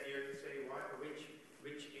 Yeah, can you say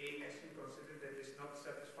which AS you consider that is not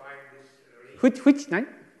satisfying this relation? Which nine?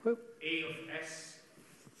 A of S,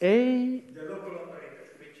 A. the local operator,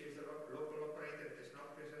 which is the local operator that is not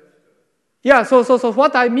preserved? Yeah. So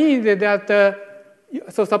what I mean is that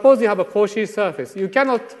so suppose you have a Cauchy surface, you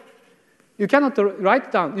cannot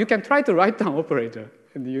write down. You can try to write down operator,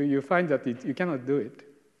 and you find that you cannot do it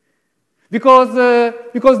because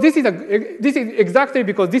this is exactly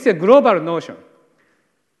because this is a global notion,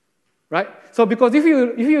 right? So because if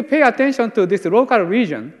you pay attention to this local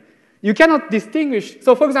region, you cannot distinguish.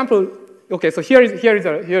 So for example, okay, so here is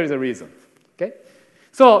a reason. Okay,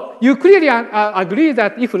 so you clearly agree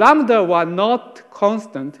that if lambda were not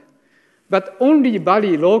constant, but only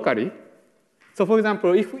vary locally. So for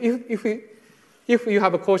example, if you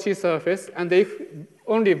have a Cauchy surface and if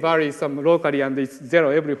only varies some locally and it's 0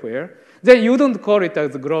 everywhere, then you don't call it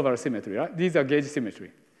as global symmetry, right? These are gauge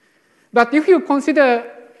symmetry. But if you consider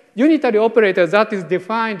unitary operator that is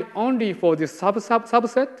defined only for this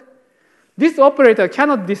subset, this operator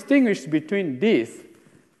cannot distinguish between this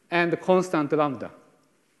and the constant lambda,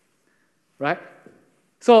 right?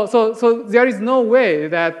 So there is no way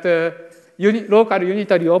that local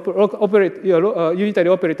unitary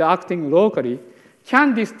operator acting locally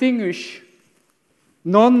can distinguish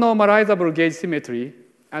non-normalizable gauge symmetry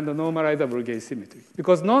and normalizable gauge symmetry,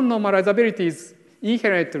 because non-normalizability is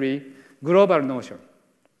inherently global notion.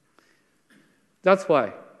 That's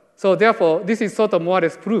why. So therefore, this is sort of more or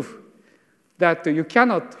less proof that you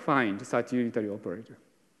cannot find such unitary operator.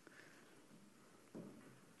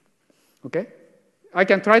 Okay? I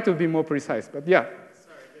can try to be more precise, but yeah.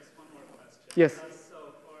 Sorry, just one more question. Yes.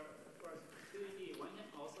 So for QED, one can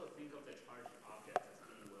also think of the charged object as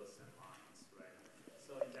being Wilson lines, right?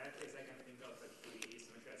 So in that case, I can think of the QED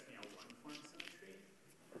symmetry as being a one-form symmetry.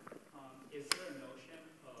 Is there a notion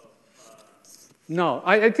of No,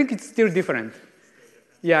 I think it's still different.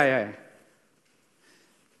 Yeah.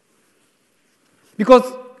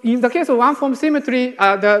 Because in the case of one-form symmetry,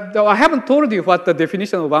 I haven't told you what the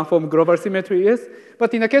definition of one-form global symmetry is,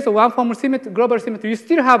 but in the case of one-form global symmetry, you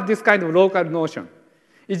still have this kind of local notion.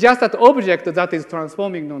 It's just that object that is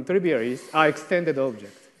transforming non-trivially are extended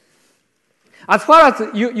objects. As far as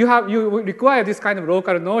you require this kind of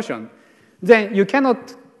local notion, then you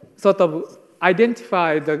cannot sort of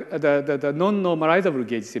identify the non-normalizable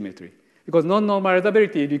gauge symmetry, because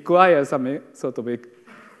non-normalizability requires some sort of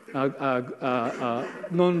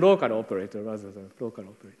non-local operator rather than local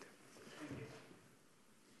operator.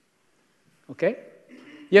 Okay?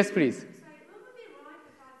 Yes, please. Sorry, what would be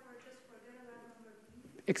wrong if I just forget about number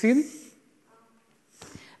B? Excuse me?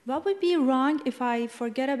 What would be wrong if I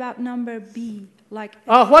forget about number B? Like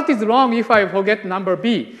what is wrong if I forget number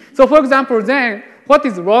B? So for example, then, what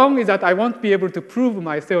is wrong is that I won't be able to prove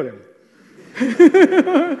my theorem.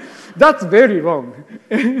 That's very wrong.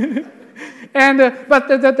 And but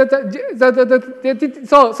the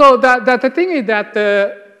thing is that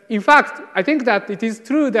in fact I think that it is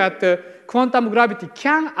true that quantum gravity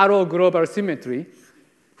can allow global symmetry,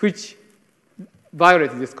 which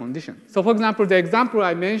violates this condition. So for example, the example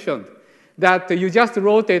I mentioned, that you just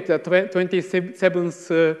rotate the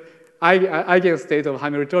 27th eigenstate of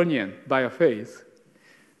Hamiltonian by a phase,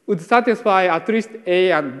 would satisfy at least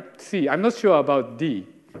A and C. I'm not sure about D.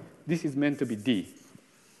 This is meant to be D,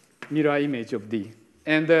 mirror image of D.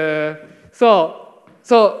 And so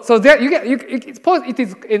there it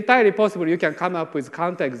is entirely possible you can come up with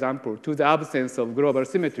counterexample to the absence of global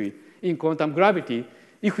symmetry in quantum gravity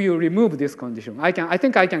if you remove this condition. I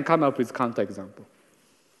think I can come up with counterexample.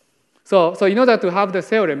 So in order to have the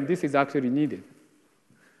theorem, this is actually needed.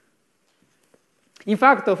 In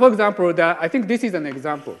fact, for example, I think this is an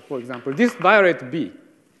example. For example, this violates B,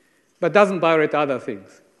 but doesn't violate other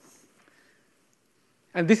things.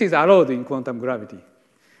 And this is allowed in quantum gravity.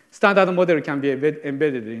 Standard model can be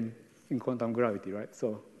embedded in quantum gravity, right?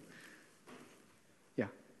 So, yeah,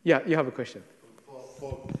 you have a question.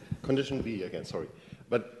 For condition B again, sorry.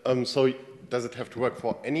 But so does it have to work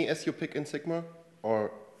for any S you pick in sigma,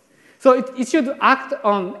 or? So it should act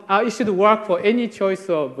on. It should work for any choice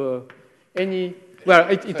of any. Well,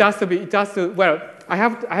 it has to. Well, I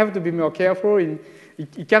have to be more careful.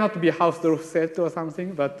 It cannot be Hausdorff set or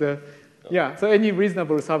something, but yeah. So any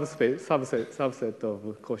reasonable subset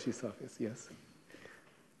of Cauchy surface, yes.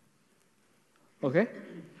 Okay.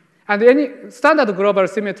 And any standard global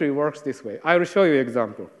symmetry works this way. I will show you an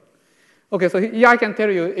example. Okay, so here I can tell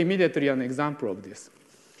you immediately an example of this.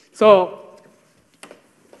 So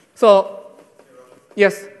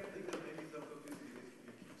yes. I think that maybe some confusing is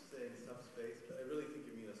you keep saying subspace, but I really think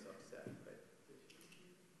you mean a subset, right?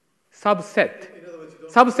 Subset. In other words, you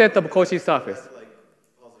don't subset of Cauchy surface. have, like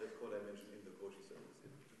positive codimension in the Cauchy surface.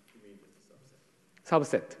 You mean just a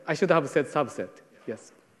subset. Subset. I should have said subset.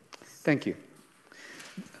 Yes. Thank you.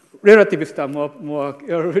 Relativists are more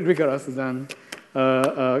rigorous than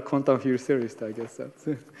quantum field theorists, I guess. That's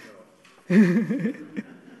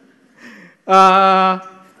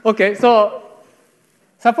okay, so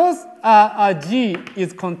suppose G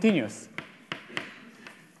is continuous.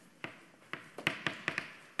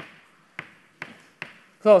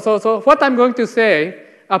 So what I'm going to say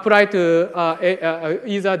apply to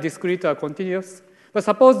either discrete or continuous. But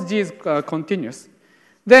suppose G is continuous.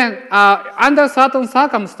 Then under certain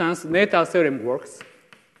circumstance, Noether theorem works.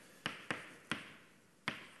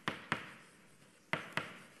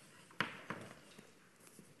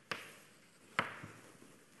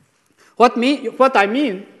 What we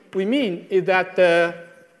mean is that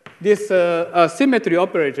this symmetry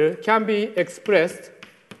operator can be expressed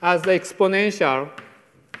as the exponential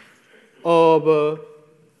of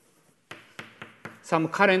some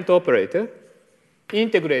current operator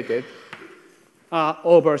integrated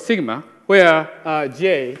over sigma, where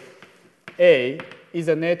J, A, is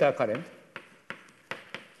a Noether current.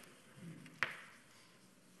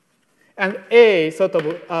 And A sort of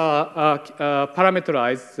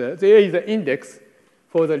parameterized, there is an index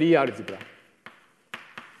for the Lie algebra.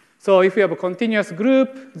 So if you have a continuous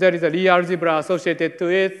group, there is a Lie algebra associated to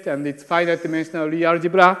it, and it's finite dimensional Lie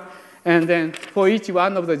algebra. And then for each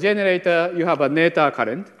one of the generator, you have a Noether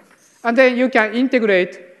current. And then you can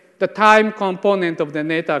integrate the time component of the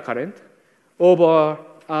Noether current over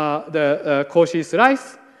the Cauchy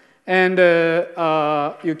slice, and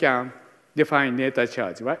you can define Noether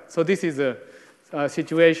charge, right? So this is a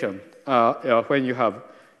situation when you have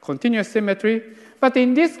continuous symmetry. But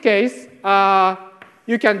in this case,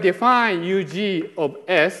 you can define UG of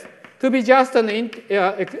S to be just an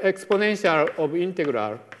exponential of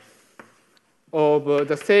integral of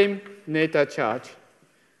the same neta charge,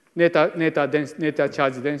 neta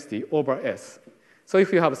charge density over S. So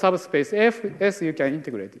if you have subspace F, S, you can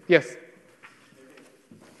integrate it. Yes?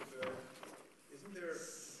 Isn't there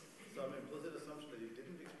some implicit assumption that you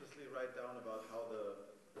didn't explicitly write down about how the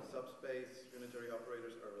subspace unitary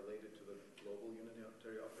operators are related to the global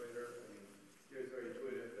unitary operator? I mean, here it's very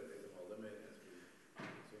intuitive that there's a small limit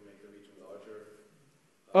as we make the region larger.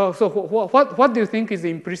 Oh, so what do you think is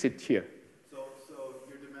implicit here? So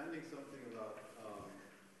you're demanding something about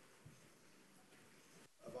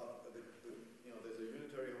there's a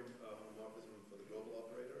unitary homomorphism for the global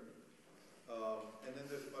operator, and then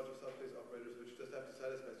there's a bunch of subspace operators which just have to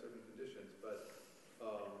satisfy certain conditions, but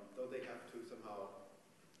don't they have to somehow?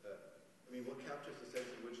 What captures the sense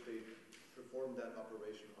in which they perform that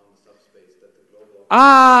operation on the subspace that the global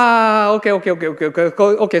operator? Okay.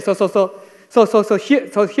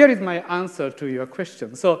 So here is my answer to your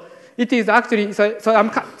question. So it is actually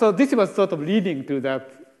so this was sort of leading to that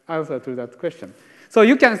answer to that question. So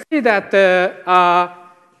you can see that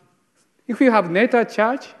if you have neta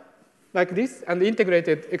charge like this and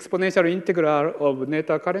integrated exponential integral of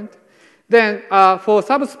neta current, then for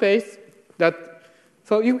subspace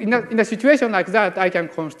in a situation like that, I can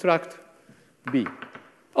construct B.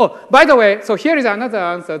 Oh, by the way, so here is another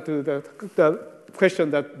answer to the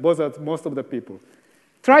question that bothers most of the people.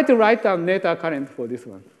 Try to write down neta current for this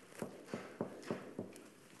one.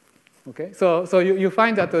 Okay, so you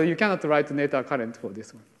find that you cannot write neta current for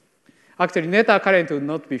this one. Actually, neta current will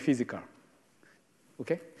not be physical.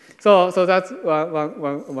 Okay, so that's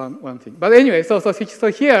one thing. But anyway, so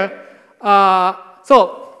here,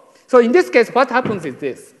 so in this case, what happens is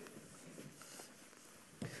this.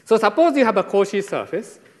 So suppose you have a Cauchy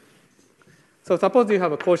surface. So suppose you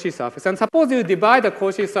have a Cauchy surface, and suppose you divide the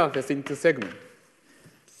Cauchy surface into segments.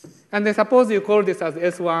 And then suppose you call this as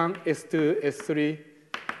S1, S2, S3,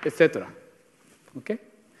 etc. Okay?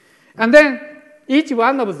 And then for each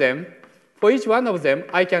one of them,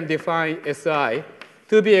 I can define SI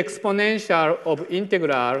to be exponential of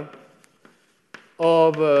integral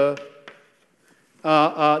of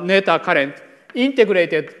neta current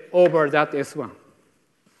integrated over that S1.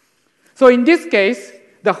 So in this case,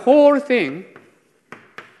 the whole thing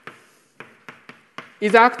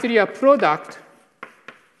is actually a product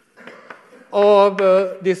of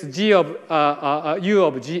this G of U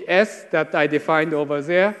of GS that I defined over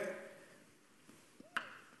there,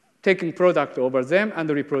 taking product over them and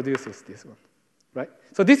reproduces this one, right?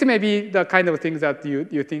 So this may be the kind of things that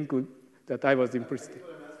you think that I was implicit.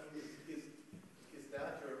 What I'm asking is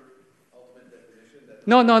that your ultimate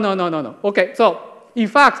definition? No. Okay, so in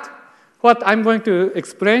fact, what I'm going to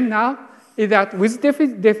explain now is that with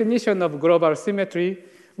definition of global symmetry,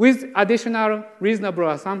 with additional reasonable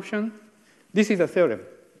assumption, this is a theorem.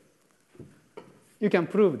 You can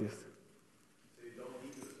prove this. So you don't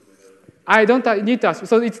need to assume it. I don't need to assume.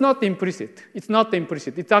 So it's not implicit. It's not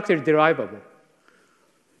implicit. It's actually derivable.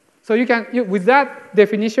 So with that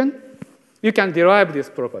definition, you can derive this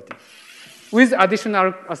property with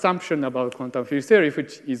additional assumption about quantum field theory,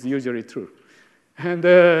 which is usually true. And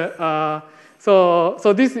so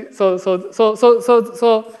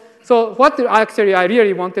what actually I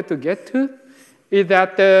really wanted to get to is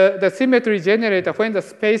that the symmetry generator, when the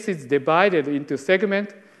space is divided into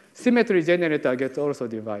segments, symmetry generator gets also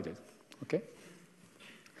divided. Okay.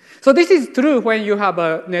 So this is true when you have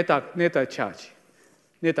a neta charge,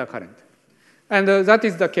 neta current, and that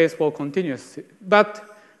is the case for continuous. But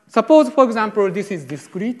suppose, for example, this is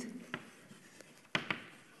discrete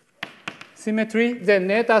symmetry, then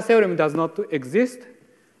neta theorem does not exist,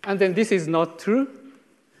 and then this is not true,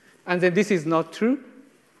 and then this is not true,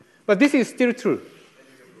 but this is still true.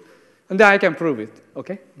 And then I can prove it.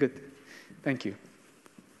 Okay, good. Thank you.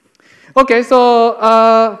 Okay, so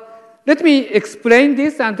let me explain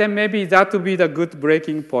this, and then maybe that will be the good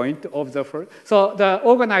breaking point of the first. So the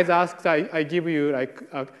organizer asks I give you like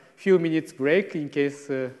a few minutes break in case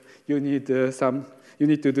you need to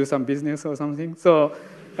do some business or something. So.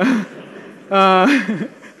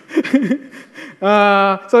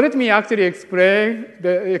 So let me actually explain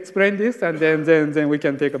this, and then we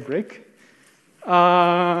can take a break.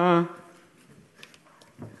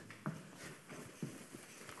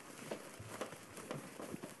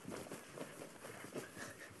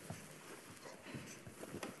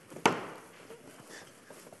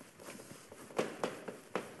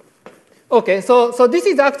 Okay, so this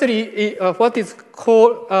is actually what is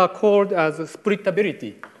called as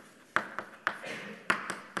splittability.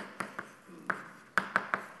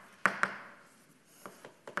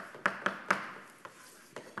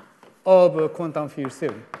 Of quantum field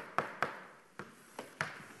theory.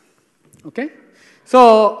 Okay?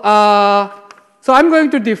 So, so I'm going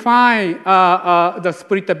to define the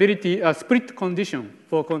splittability, split condition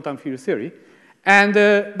for quantum field theory. And,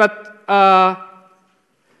 first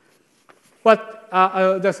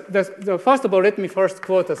of all, let me first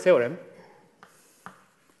quote a theorem.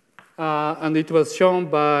 And it was shown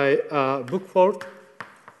by Buchholz,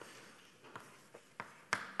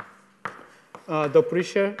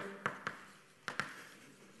 Dopplischer,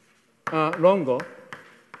 Longo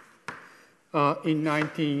in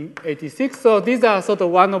 1986. So these are sort of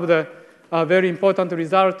one of the very important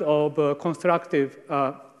results of constructive,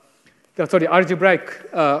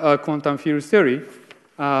 algebraic quantum field theory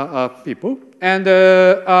people. And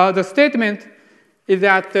the statement is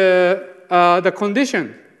that the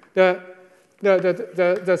condition,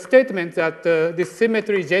 the statement that this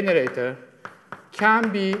symmetry generator can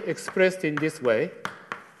be expressed in this way,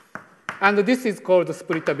 and this is called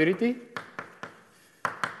splittability.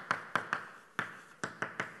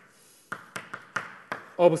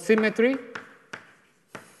 Of symmetry,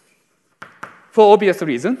 for obvious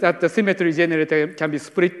reasons, that the symmetry generator can be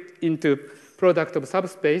split into product of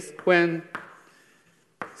subspace when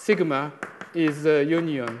sigma is a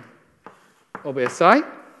union of SI,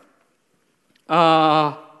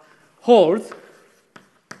 holds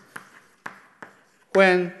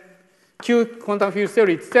when Q quantum field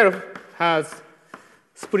theory itself has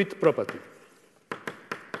split property.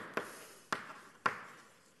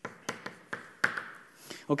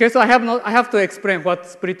 Okay, so I have to explain what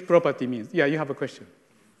split property means. Yeah, you have a question.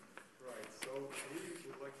 Right, so we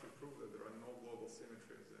would like to prove that there are no global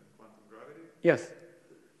symmetries in quantum gravity. Yes.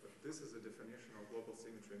 But this is a definition of global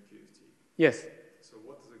symmetry in QFT. Yes. So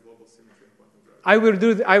what is a global symmetry in quantum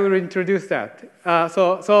gravity? I will introduce that.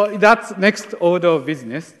 So that's next order of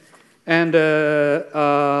business. And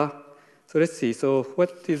so let's see. So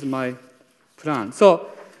what is my plan? So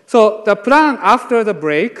the plan after the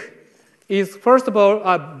break is, first of all,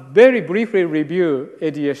 very briefly review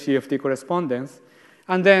ADS-CFT correspondence,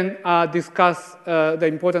 and then discuss the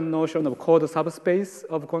important notion of code subspace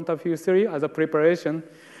of quantum field theory as a preparation.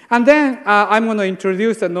 And then I'm going to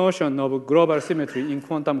introduce the notion of global symmetry in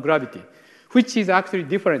quantum gravity, which is actually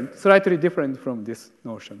different, slightly different from this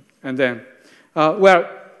notion. And then, well,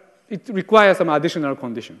 it requires some additional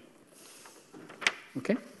condition.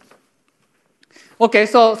 Okay? Okay,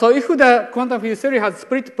 so if the quantum field theory has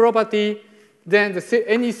split property, then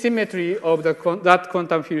any symmetry of that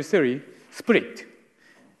quantum field theory split.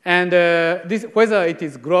 And whether it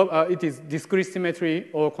is discrete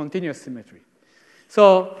symmetry or continuous symmetry.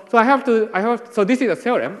 So this is a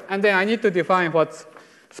theorem, and then I need to define what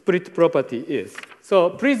split property is.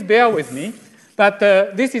 So please bear with me, but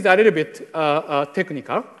this is a little bit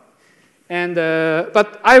technical. And,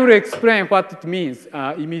 but I will explain what it means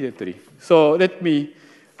immediately. So let me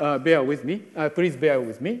bear with me. Please bear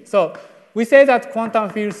with me. So we say that quantum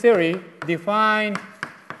field theory defined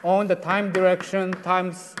on the time direction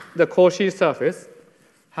times the Cauchy surface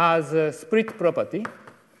has a split property.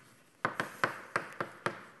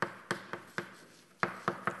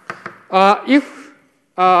 If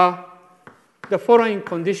the following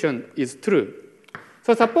condition is true.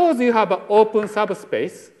 So suppose you have an open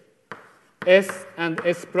subspace, S and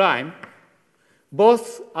S prime,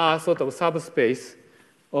 both are sort of subspace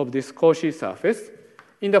of this Cauchy surface,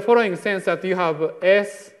 in the following sense that you have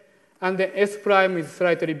S and the S prime is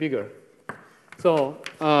slightly bigger. So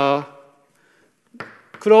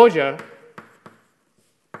closure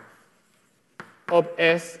of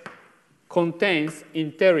S contains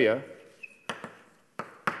interior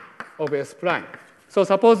of S prime. So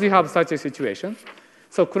suppose you have such a situation.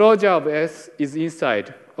 So closure of S is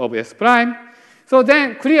inside of S prime. So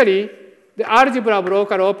then clearly the algebra of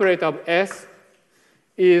local operator of S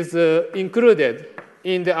is included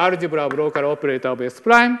in the algebra of local operator of S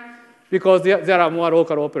prime because there are more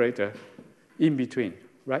local operators in between,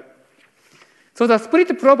 right? So the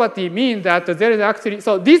split property means that there is actually,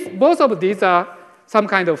 so both of these are some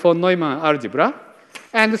kind of von Neumann algebra.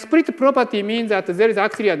 And the split property means that there is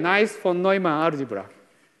actually a nice von Neumann algebra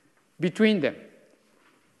between them.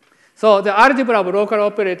 So the algebra of local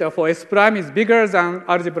operator for S prime is bigger than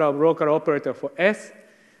algebra of local operator for S,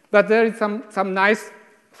 but there is some nice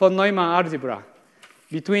von Neumann algebra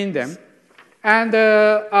between them. And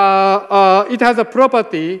it has a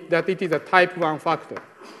property that it is a type 1 factor.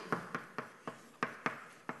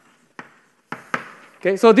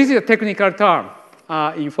 Okay, so this is a technical term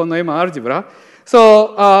in von Neumann algebra.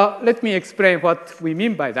 So let me explain what we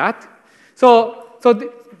mean by that. So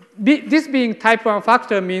this being type 1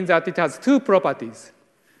 factor means that it has two properties.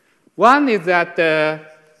 One is that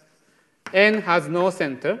n has no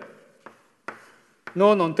center.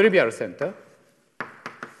 no non-trivial center.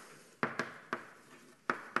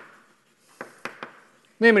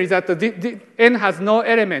 Namely, that the N has no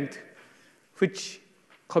element which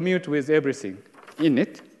commute with everything in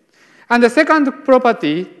it. And the second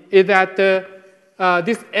property is that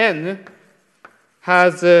this N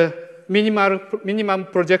has a minimum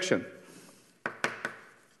projection.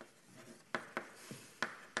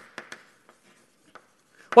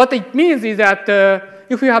 What it means is that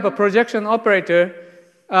if you have a projection operator,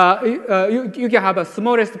 you can have a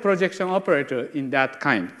smallest projection operator in that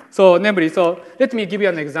kind. So, namely, let me give you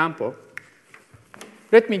an example.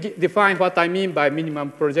 Let me define what I mean by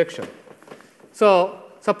minimum projection. So,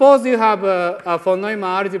 suppose you have a von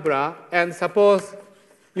Neumann algebra, and suppose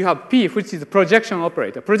you have P, which is a projection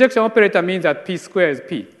operator. Projection operator means that P squared is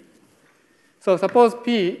P. So, suppose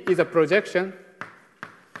P is a projection.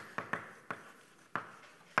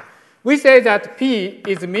 We say that P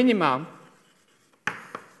is minimum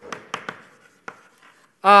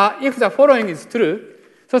if the following is true.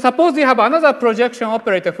 So suppose you have another projection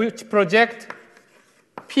operator which project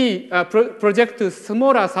P project to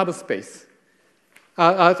smaller subspace,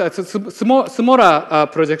 smaller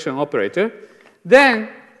projection operator, then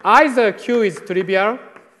either Q is trivial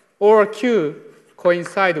or Q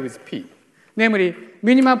coincide with P. Namely,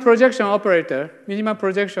 minimum projection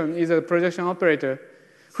is a projection operator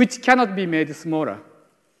which cannot be made smaller.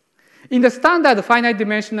 In the standard finite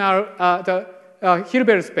dimensional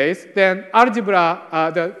Hilbert space, then algebra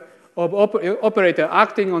of operator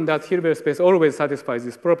acting on that Hilbert space always satisfies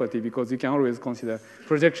this property because you can always consider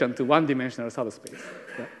projection to one-dimensional subspace.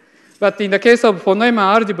 Yeah. But in the case of von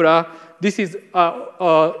Neumann algebra, this is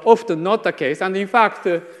often not the case. And in fact,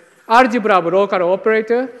 algebra of local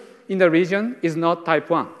operator in the region is not type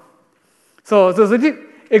 1. So the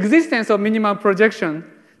existence of minimum projection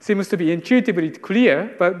seems to be intuitively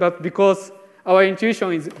clear, but because our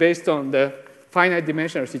intuition is based on the finite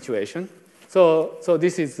dimensional situation, so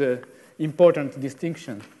this is an important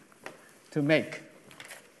distinction to make.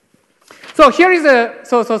 So here is a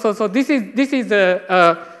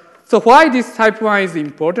so why this type 1 is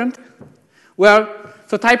important? Well,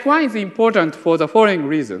 so type 1 is important for the following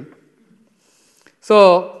reason.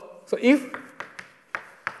 So if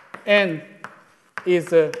N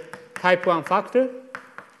is a type 1 factor,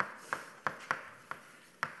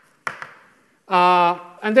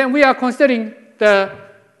 and then we are considering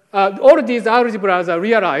all of these algebras are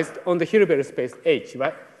realized on the Hilbert space H,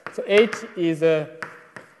 right? So H is a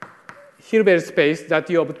Hilbert space that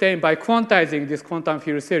you obtain by quantizing this quantum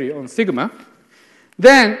field theory on sigma.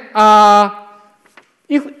 Then,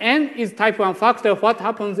 if N is type 1 factor, what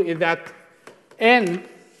happens is that N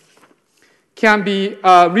can be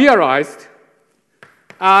realized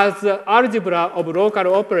as algebra of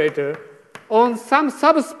local operator on some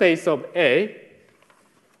subspace of A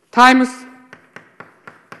times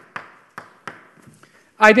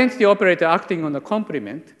identity operator acting on the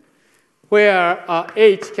complement, where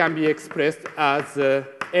H can be expressed as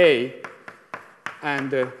A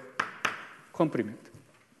and complement.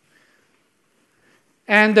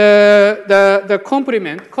 And the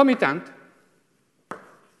commutant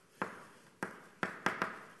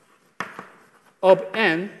of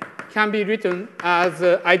N can be written as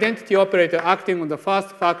identity operator acting on the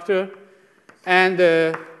first factor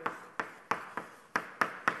and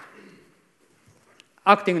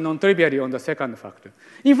acting non-trivially on the second factor.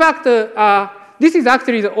 In fact, this is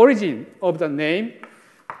actually the origin of the name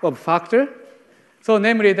of factor. So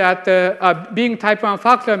namely that being type 1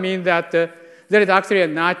 factor means that there is actually a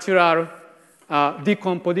natural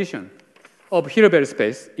decomposition of Hilbert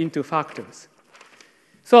space into factors.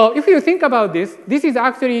 So if you think about this, this is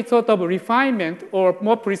actually sort of a refinement or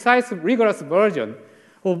more precise, rigorous version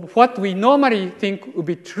of what we normally think would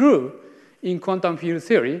be true in quantum field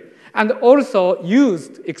theory, and also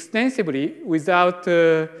used extensively without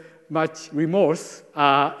much remorse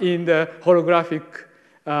in the holographic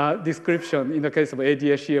description in the case of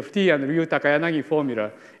ADS-CFT and Ryu-Takayanagi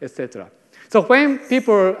formula, etc. So when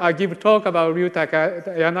people give talk about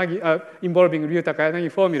involving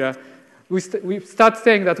Ryu-Takayanagi formula, we start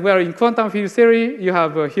saying that, well, in quantum field theory, you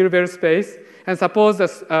have a Hilbert space, and suppose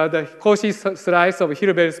the Cauchy slice of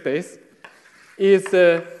Hilbert space is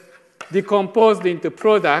decomposed into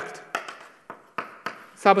product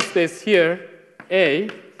subspace here, A,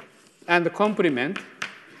 and the complement.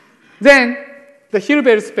 Then the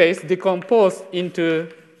Hilbert space decomposed into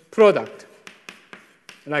product,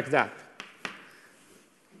 like that.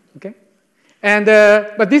 Okay? And,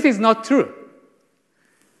 but this is not true.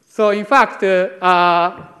 So in fact,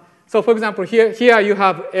 so for example, here you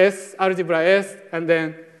have S, algebra S, and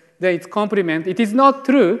then its complement. It is not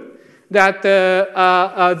true that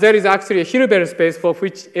there is actually a Hilbert space for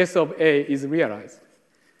which S of A is realized.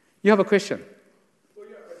 You have a question? Well,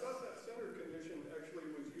 yeah, I thought that center condition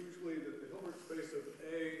actually was usually that the Hilbert space of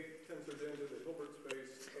A tensors into the Hilbert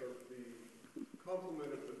space of the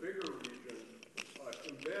complement of the bigger region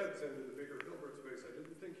embeds into the bigger Hilbert space. I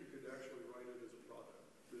didn't think you could actually write it as a product,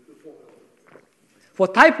 the full Hilbert space. For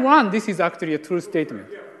type 1, this is actually a true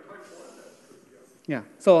statement. Yeah, for type 1, that's true, Yeah.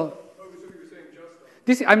 yeah. So Oh, so you were saying just that.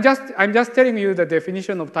 this, I'm just telling you the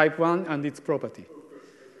definition of type 1 and its property. Oh, good,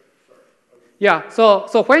 okay, sorry. Yeah,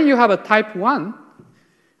 so when you have a type 1,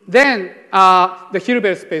 then the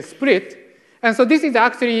Hilbert space split. And so this is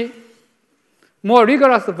actually more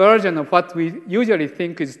rigorous version of what we usually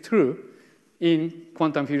think is true in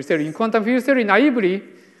quantum field theory. In quantum field theory, naively,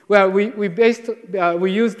 well, we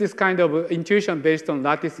use this kind of intuition based on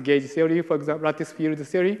lattice gauge theory, for example, lattice field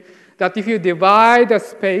theory, that if you divide the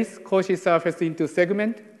space, Cauchy surface, into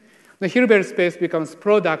segment, the Hilbert space becomes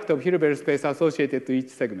product of Hilbert space associated to each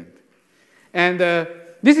segment. And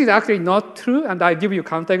this is actually not true, and I'll give you a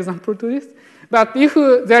counterexample to this. But if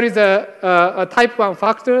there is a type 1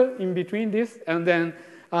 factor in between this, and then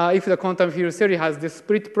if the quantum field theory has this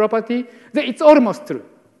split property, then it's almost true.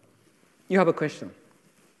 You have a question?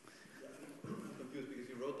 I'm confused because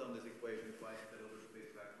you wrote down this equation twice that Hilbert space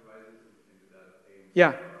factorizes into that A.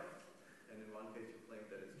 Yeah. And in one case you claimed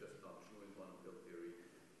that it's just not true in quantum field theory,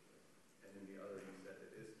 and in the other you said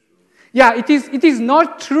it is true. Yeah, it is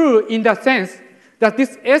not true in the sense that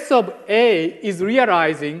this S of A is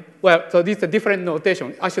realizing, well, so this is a different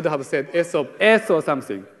notation. I should have said S of S or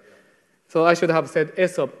something. So I should have said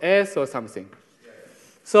S of S or something.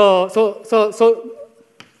 So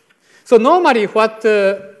normally what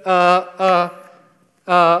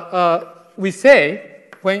we say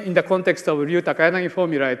when in the context of Ryu-Takayanagi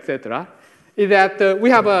formula, etc., is that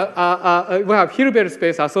we have Hilbert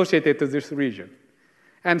space associated to this region.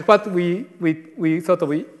 And what we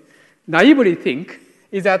naively think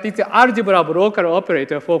is that it's an algebra of local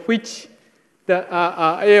operator for which the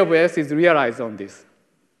A of S is realized on this.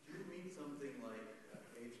 Do you mean something like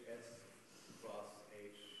HS cross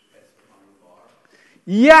HS prime bar?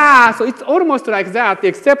 Yeah, so it's almost like that,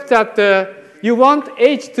 except that you want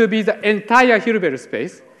H to be the entire Hilbert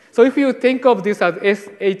space. So if you think of this as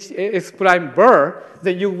S prime bar,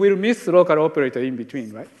 then you will miss local operator in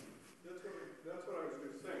between, right?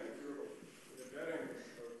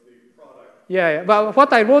 Yeah, but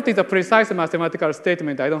what I wrote is a precise mathematical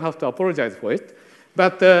statement. I don't have to apologize for it.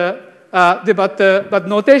 But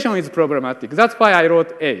notation is problematic. That's why I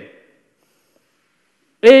wrote A.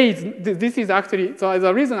 This is actually, so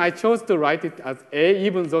the reason I chose to write it as A,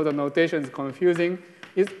 even though the notation is confusing,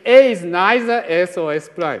 is A is neither S or S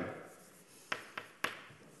prime.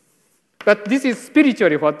 But this is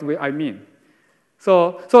spiritually what I mean.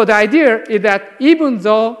 So the idea is that even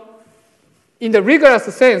though, in the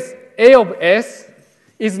rigorous sense, A of S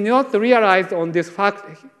is not realized on this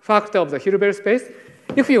factor of the Hilbert space,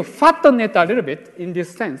 if you fatten it a little bit in this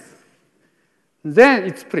sense, then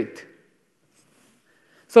it's split.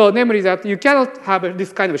 So namely that you cannot have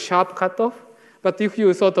this kind of sharp cutoff, but if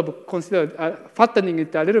you sort of consider fattening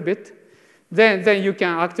it a little bit, then you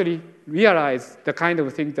can actually realize the kind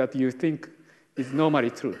of thing that you think is normally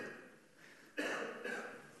true.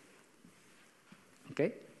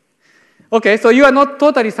 Okay, so you are not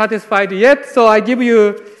totally satisfied yet, so I give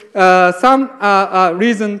you some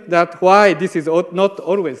reason that why this is not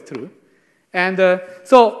always true. And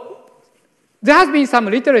so there has been some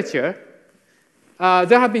literature,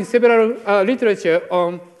 there have been several literature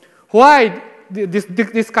on why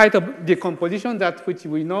this kind of decomposition that which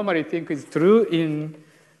we normally think is true in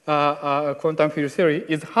quantum field theory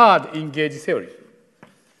is hard in gauge theory.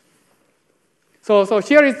 So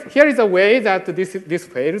here is a way that this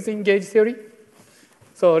fails in gauge theory.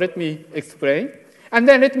 So let me explain. And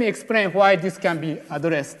then let me explain why this can be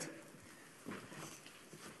addressed.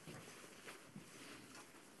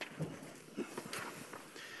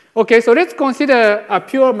 Okay, so let's consider a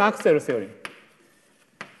pure Maxwell theory.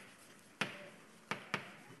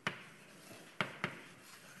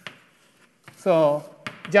 So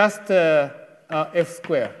just F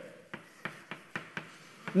squared.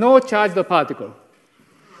 No charged particle.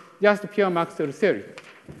 Just pure Maxwell theory.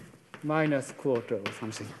 Minus quarter or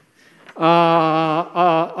something.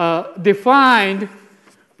 Defined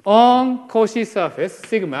on Cauchy surface,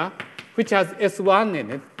 sigma, which has S1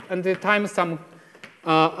 in it, and the times some.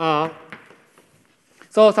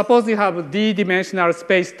 So suppose you have d-dimensional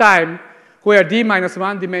space-time, where d minus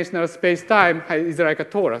 1 dimensional space-time is like a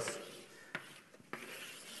torus.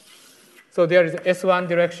 So there is S1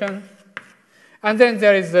 direction. And then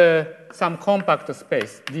there is some compact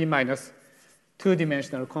space, D minus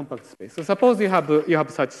two-dimensional compact space. So suppose you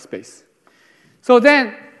have such space. So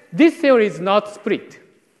then this theory is not split.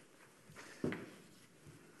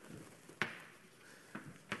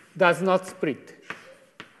 Does not split.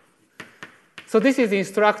 So this is an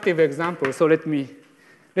instructive example. So let me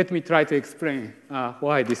try to explain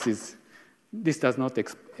why this does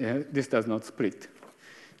not split.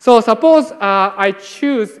 So suppose I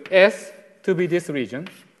choose S to be this region.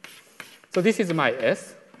 So this is my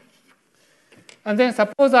S. And then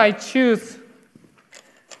suppose I choose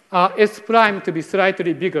S prime to be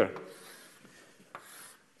slightly bigger.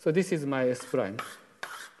 So this is my S prime.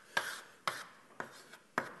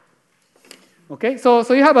 Okay, so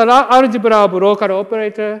you have an algebra of local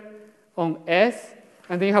operator on S,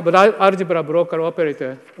 and then you have an algebra of local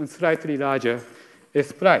operator on slightly larger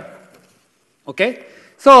S prime. Okay,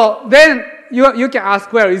 so then you can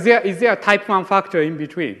ask, well, is there a type 1 factor in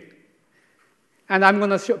between? And I'm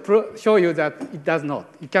going to show you that it does not.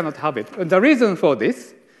 You cannot have it. And the reason for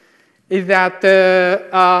this is that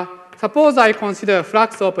suppose I consider a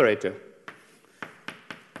flux operator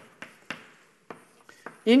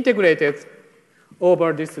integrated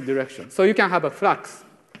over this direction. So you can have a flux,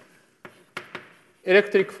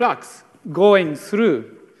 electric flux, going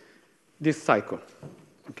through this cycle.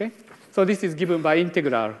 Okay? So this is given by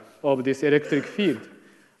integral of this electric field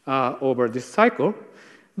over this cycle.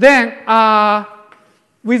 Then,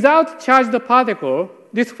 without charged particle,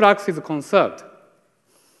 this flux is conserved.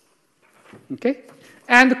 Okay?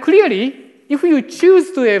 And clearly, if you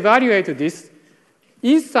choose to evaluate this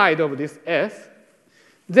inside of this S,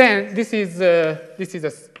 then this is the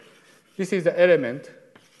element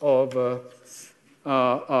of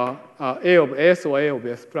A of S or A of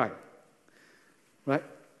S prime, right?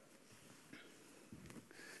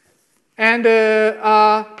 And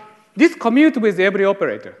this commute with every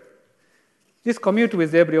operator. This commute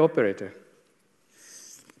with every operator.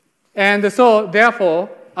 And so, therefore,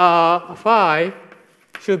 phi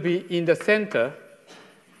should be in the center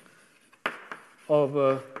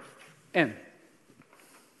of N.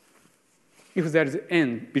 If there is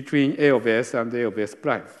N between A of S and A of S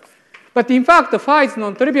prime. But in fact, phi is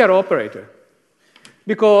non-trivial operator.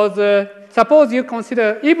 Because suppose you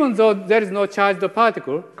consider, even though there is no charged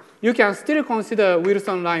particle, you can still consider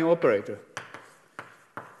Wilson line operator.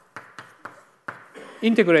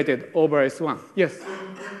 Integrated over S1. Yes? Why is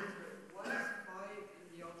phi in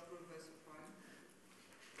the algebra of S prime?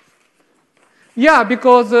 Yeah,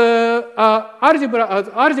 because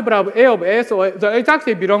algebra of A of S, or it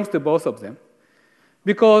actually belongs to both of them.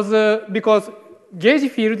 Because gauge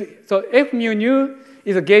field, so F mu nu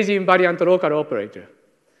is a gauge invariant local operator.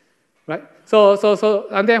 Right? So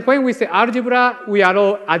and then when we say algebra, we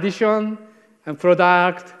allow addition and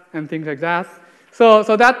product and things like that. So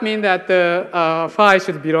that means that phi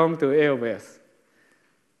should belong to A of S.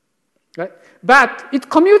 Right? But it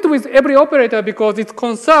commutes with every operator because it's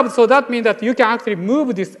conserved, so that means that you can actually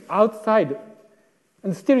move this outside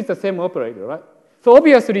and still it's the same operator, right? So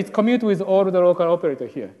obviously it commutes with all the local operator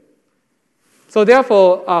here. So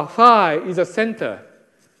therefore, phi is the center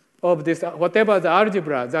of this, whatever the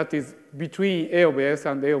algebra that is between A of S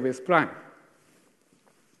and A of S prime.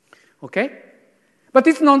 Okay? But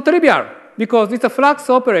it's non-trivial because it's a flux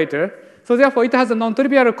operator. So therefore, it has a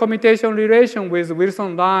non-trivial commutation relation with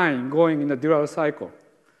Wilson line going in the dual cycle.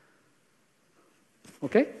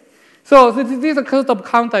 Okay? So this is a sort of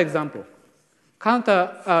counterexample.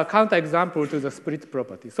 Counterexample to the split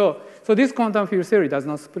property. So this quantum field theory does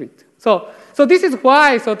not split. So this is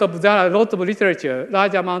why sort of there are a lot of literature,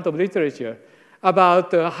 large amount of literature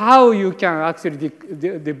about how you can actually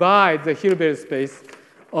divide the Hilbert space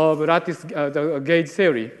of lattice the gauge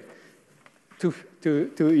theory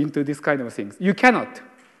into this kind of things. You cannot,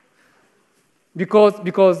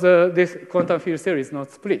 because this quantum field theory is not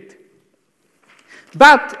split.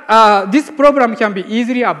 But this problem can be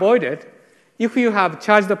easily avoided if you have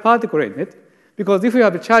charged particle in it, because if you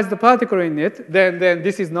have charged particle in it, then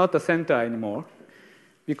this is not the center anymore,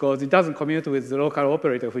 because it doesn't commute with the local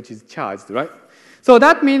operator which is charged, right? So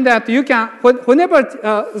that means that you can, whenever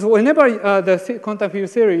the quantum field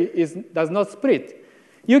theory does not split,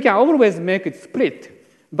 you can always make it split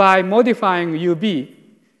by modifying UB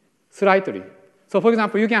slightly. So for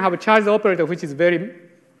example, you can have a charged operator which is very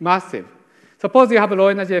massive. Suppose you have a low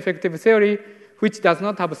energy effective theory which does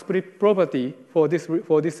not have a split property for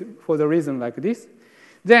the reason like this.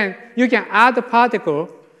 Then you can add a particle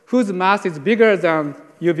whose mass is bigger than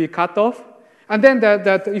UV cutoff, and then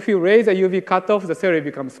that if you raise a UV cutoff, the theory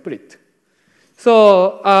becomes split.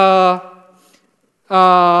 So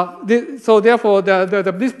so therefore,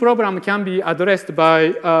 this problem can be addressed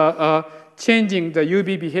by changing the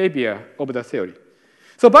UV behavior of the theory.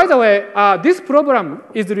 So by the way, this problem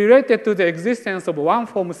is related to the existence of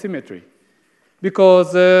one-form symmetry,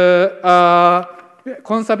 because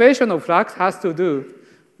conservation of flux has to do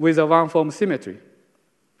with a one-form symmetry.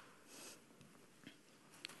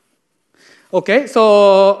 Okay,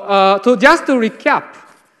 so just to recap,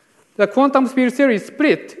 the quantum field theory is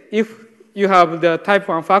split if you have the type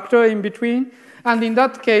 1 factor in between. And in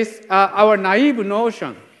that case, our naive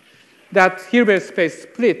notion that Hilbert space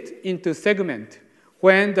split into segment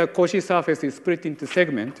when the Cauchy surface is split into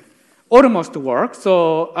segment almost works.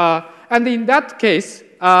 So, and in that case,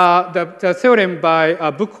 the theorem by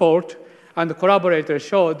Buchholz and the collaborators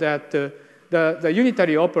showed that the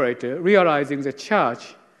unitary operator realizing the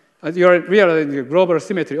charge, realizing the global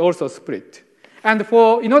symmetry also split. And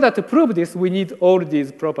in order to prove this, we need all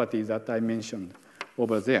these properties that I mentioned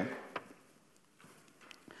over there.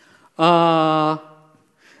 So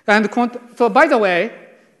by the way,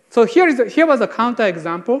 so here was a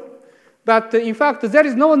counterexample, but in fact there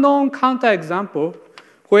is no known counterexample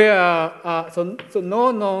where so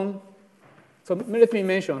let me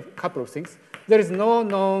mention a couple of things. There is no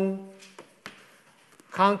known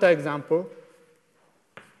counterexample.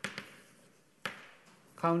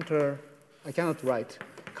 I cannot write.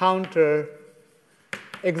 Counter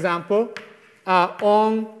example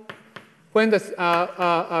on when the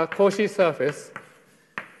Cauchy surface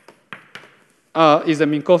is a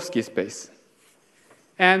Minkowski space.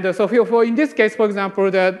 And so in this case, for example,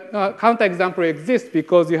 the counterexample exists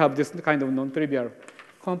because you have this kind of non-trivial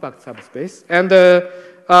compact subspace. And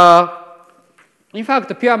in fact,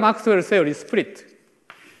 the pure Maxwell theory is split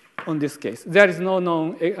on this case. There is no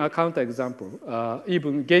known counterexample.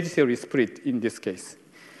 Even gauge theory is split in this case.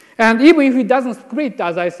 And even if it doesn't split,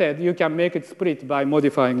 as I said, you can make it split by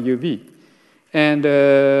modifying UV. And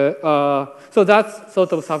so that's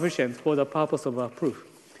sort of sufficient for the purpose of our proof.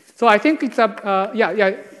 So I think it's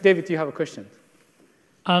yeah, David, you have a question?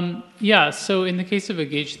 Yeah, so in the case of a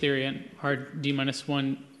gauge theory and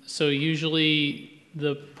RD-1, so usually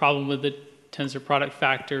the problem with the tensor product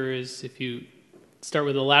factor is if you start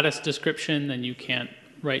with a lattice description, then you can't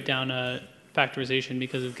write down a factorization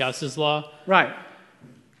because of Gauss's law. Right.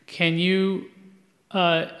 Can you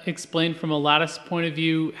explain from a lattice point of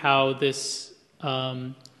view how this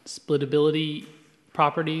splittability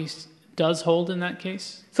properties does hold in that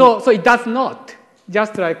case? So it does not,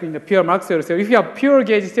 just like in the pure Maxwell theory. If you have pure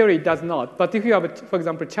gauge theory, it does not. But if you have, for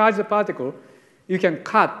example, charged particle, you can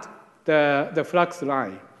cut the flux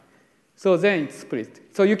line. So then it's split.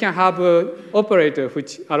 So you can have an operator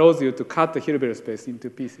which allows you to cut the Hilbert space into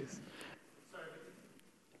pieces.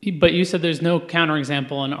 But you said there's no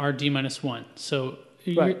counterexample on RD-1. So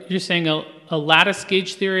you're saying a lattice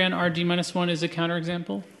gauge theory on RD-1 is a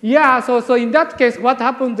counterexample? Yeah, so in that case, what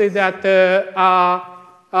happened is that,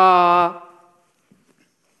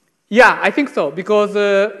 yeah, I think so. Because,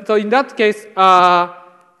 so in that case,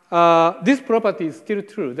 this property is still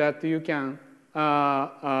true, that you can,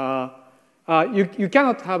 you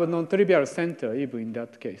cannot have a non-trivial center even in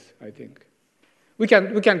that case, I think. We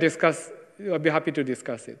can discuss, I'll be happy to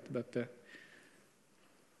discuss it, but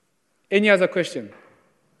any other question?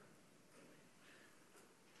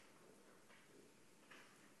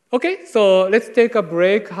 Okay, so let's take a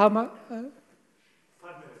break. How much? 5 minutes.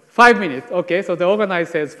 5 minutes, okay, so the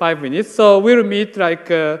organizer says 5 minutes. So we'll meet like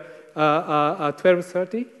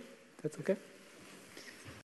 12:30, that's okay?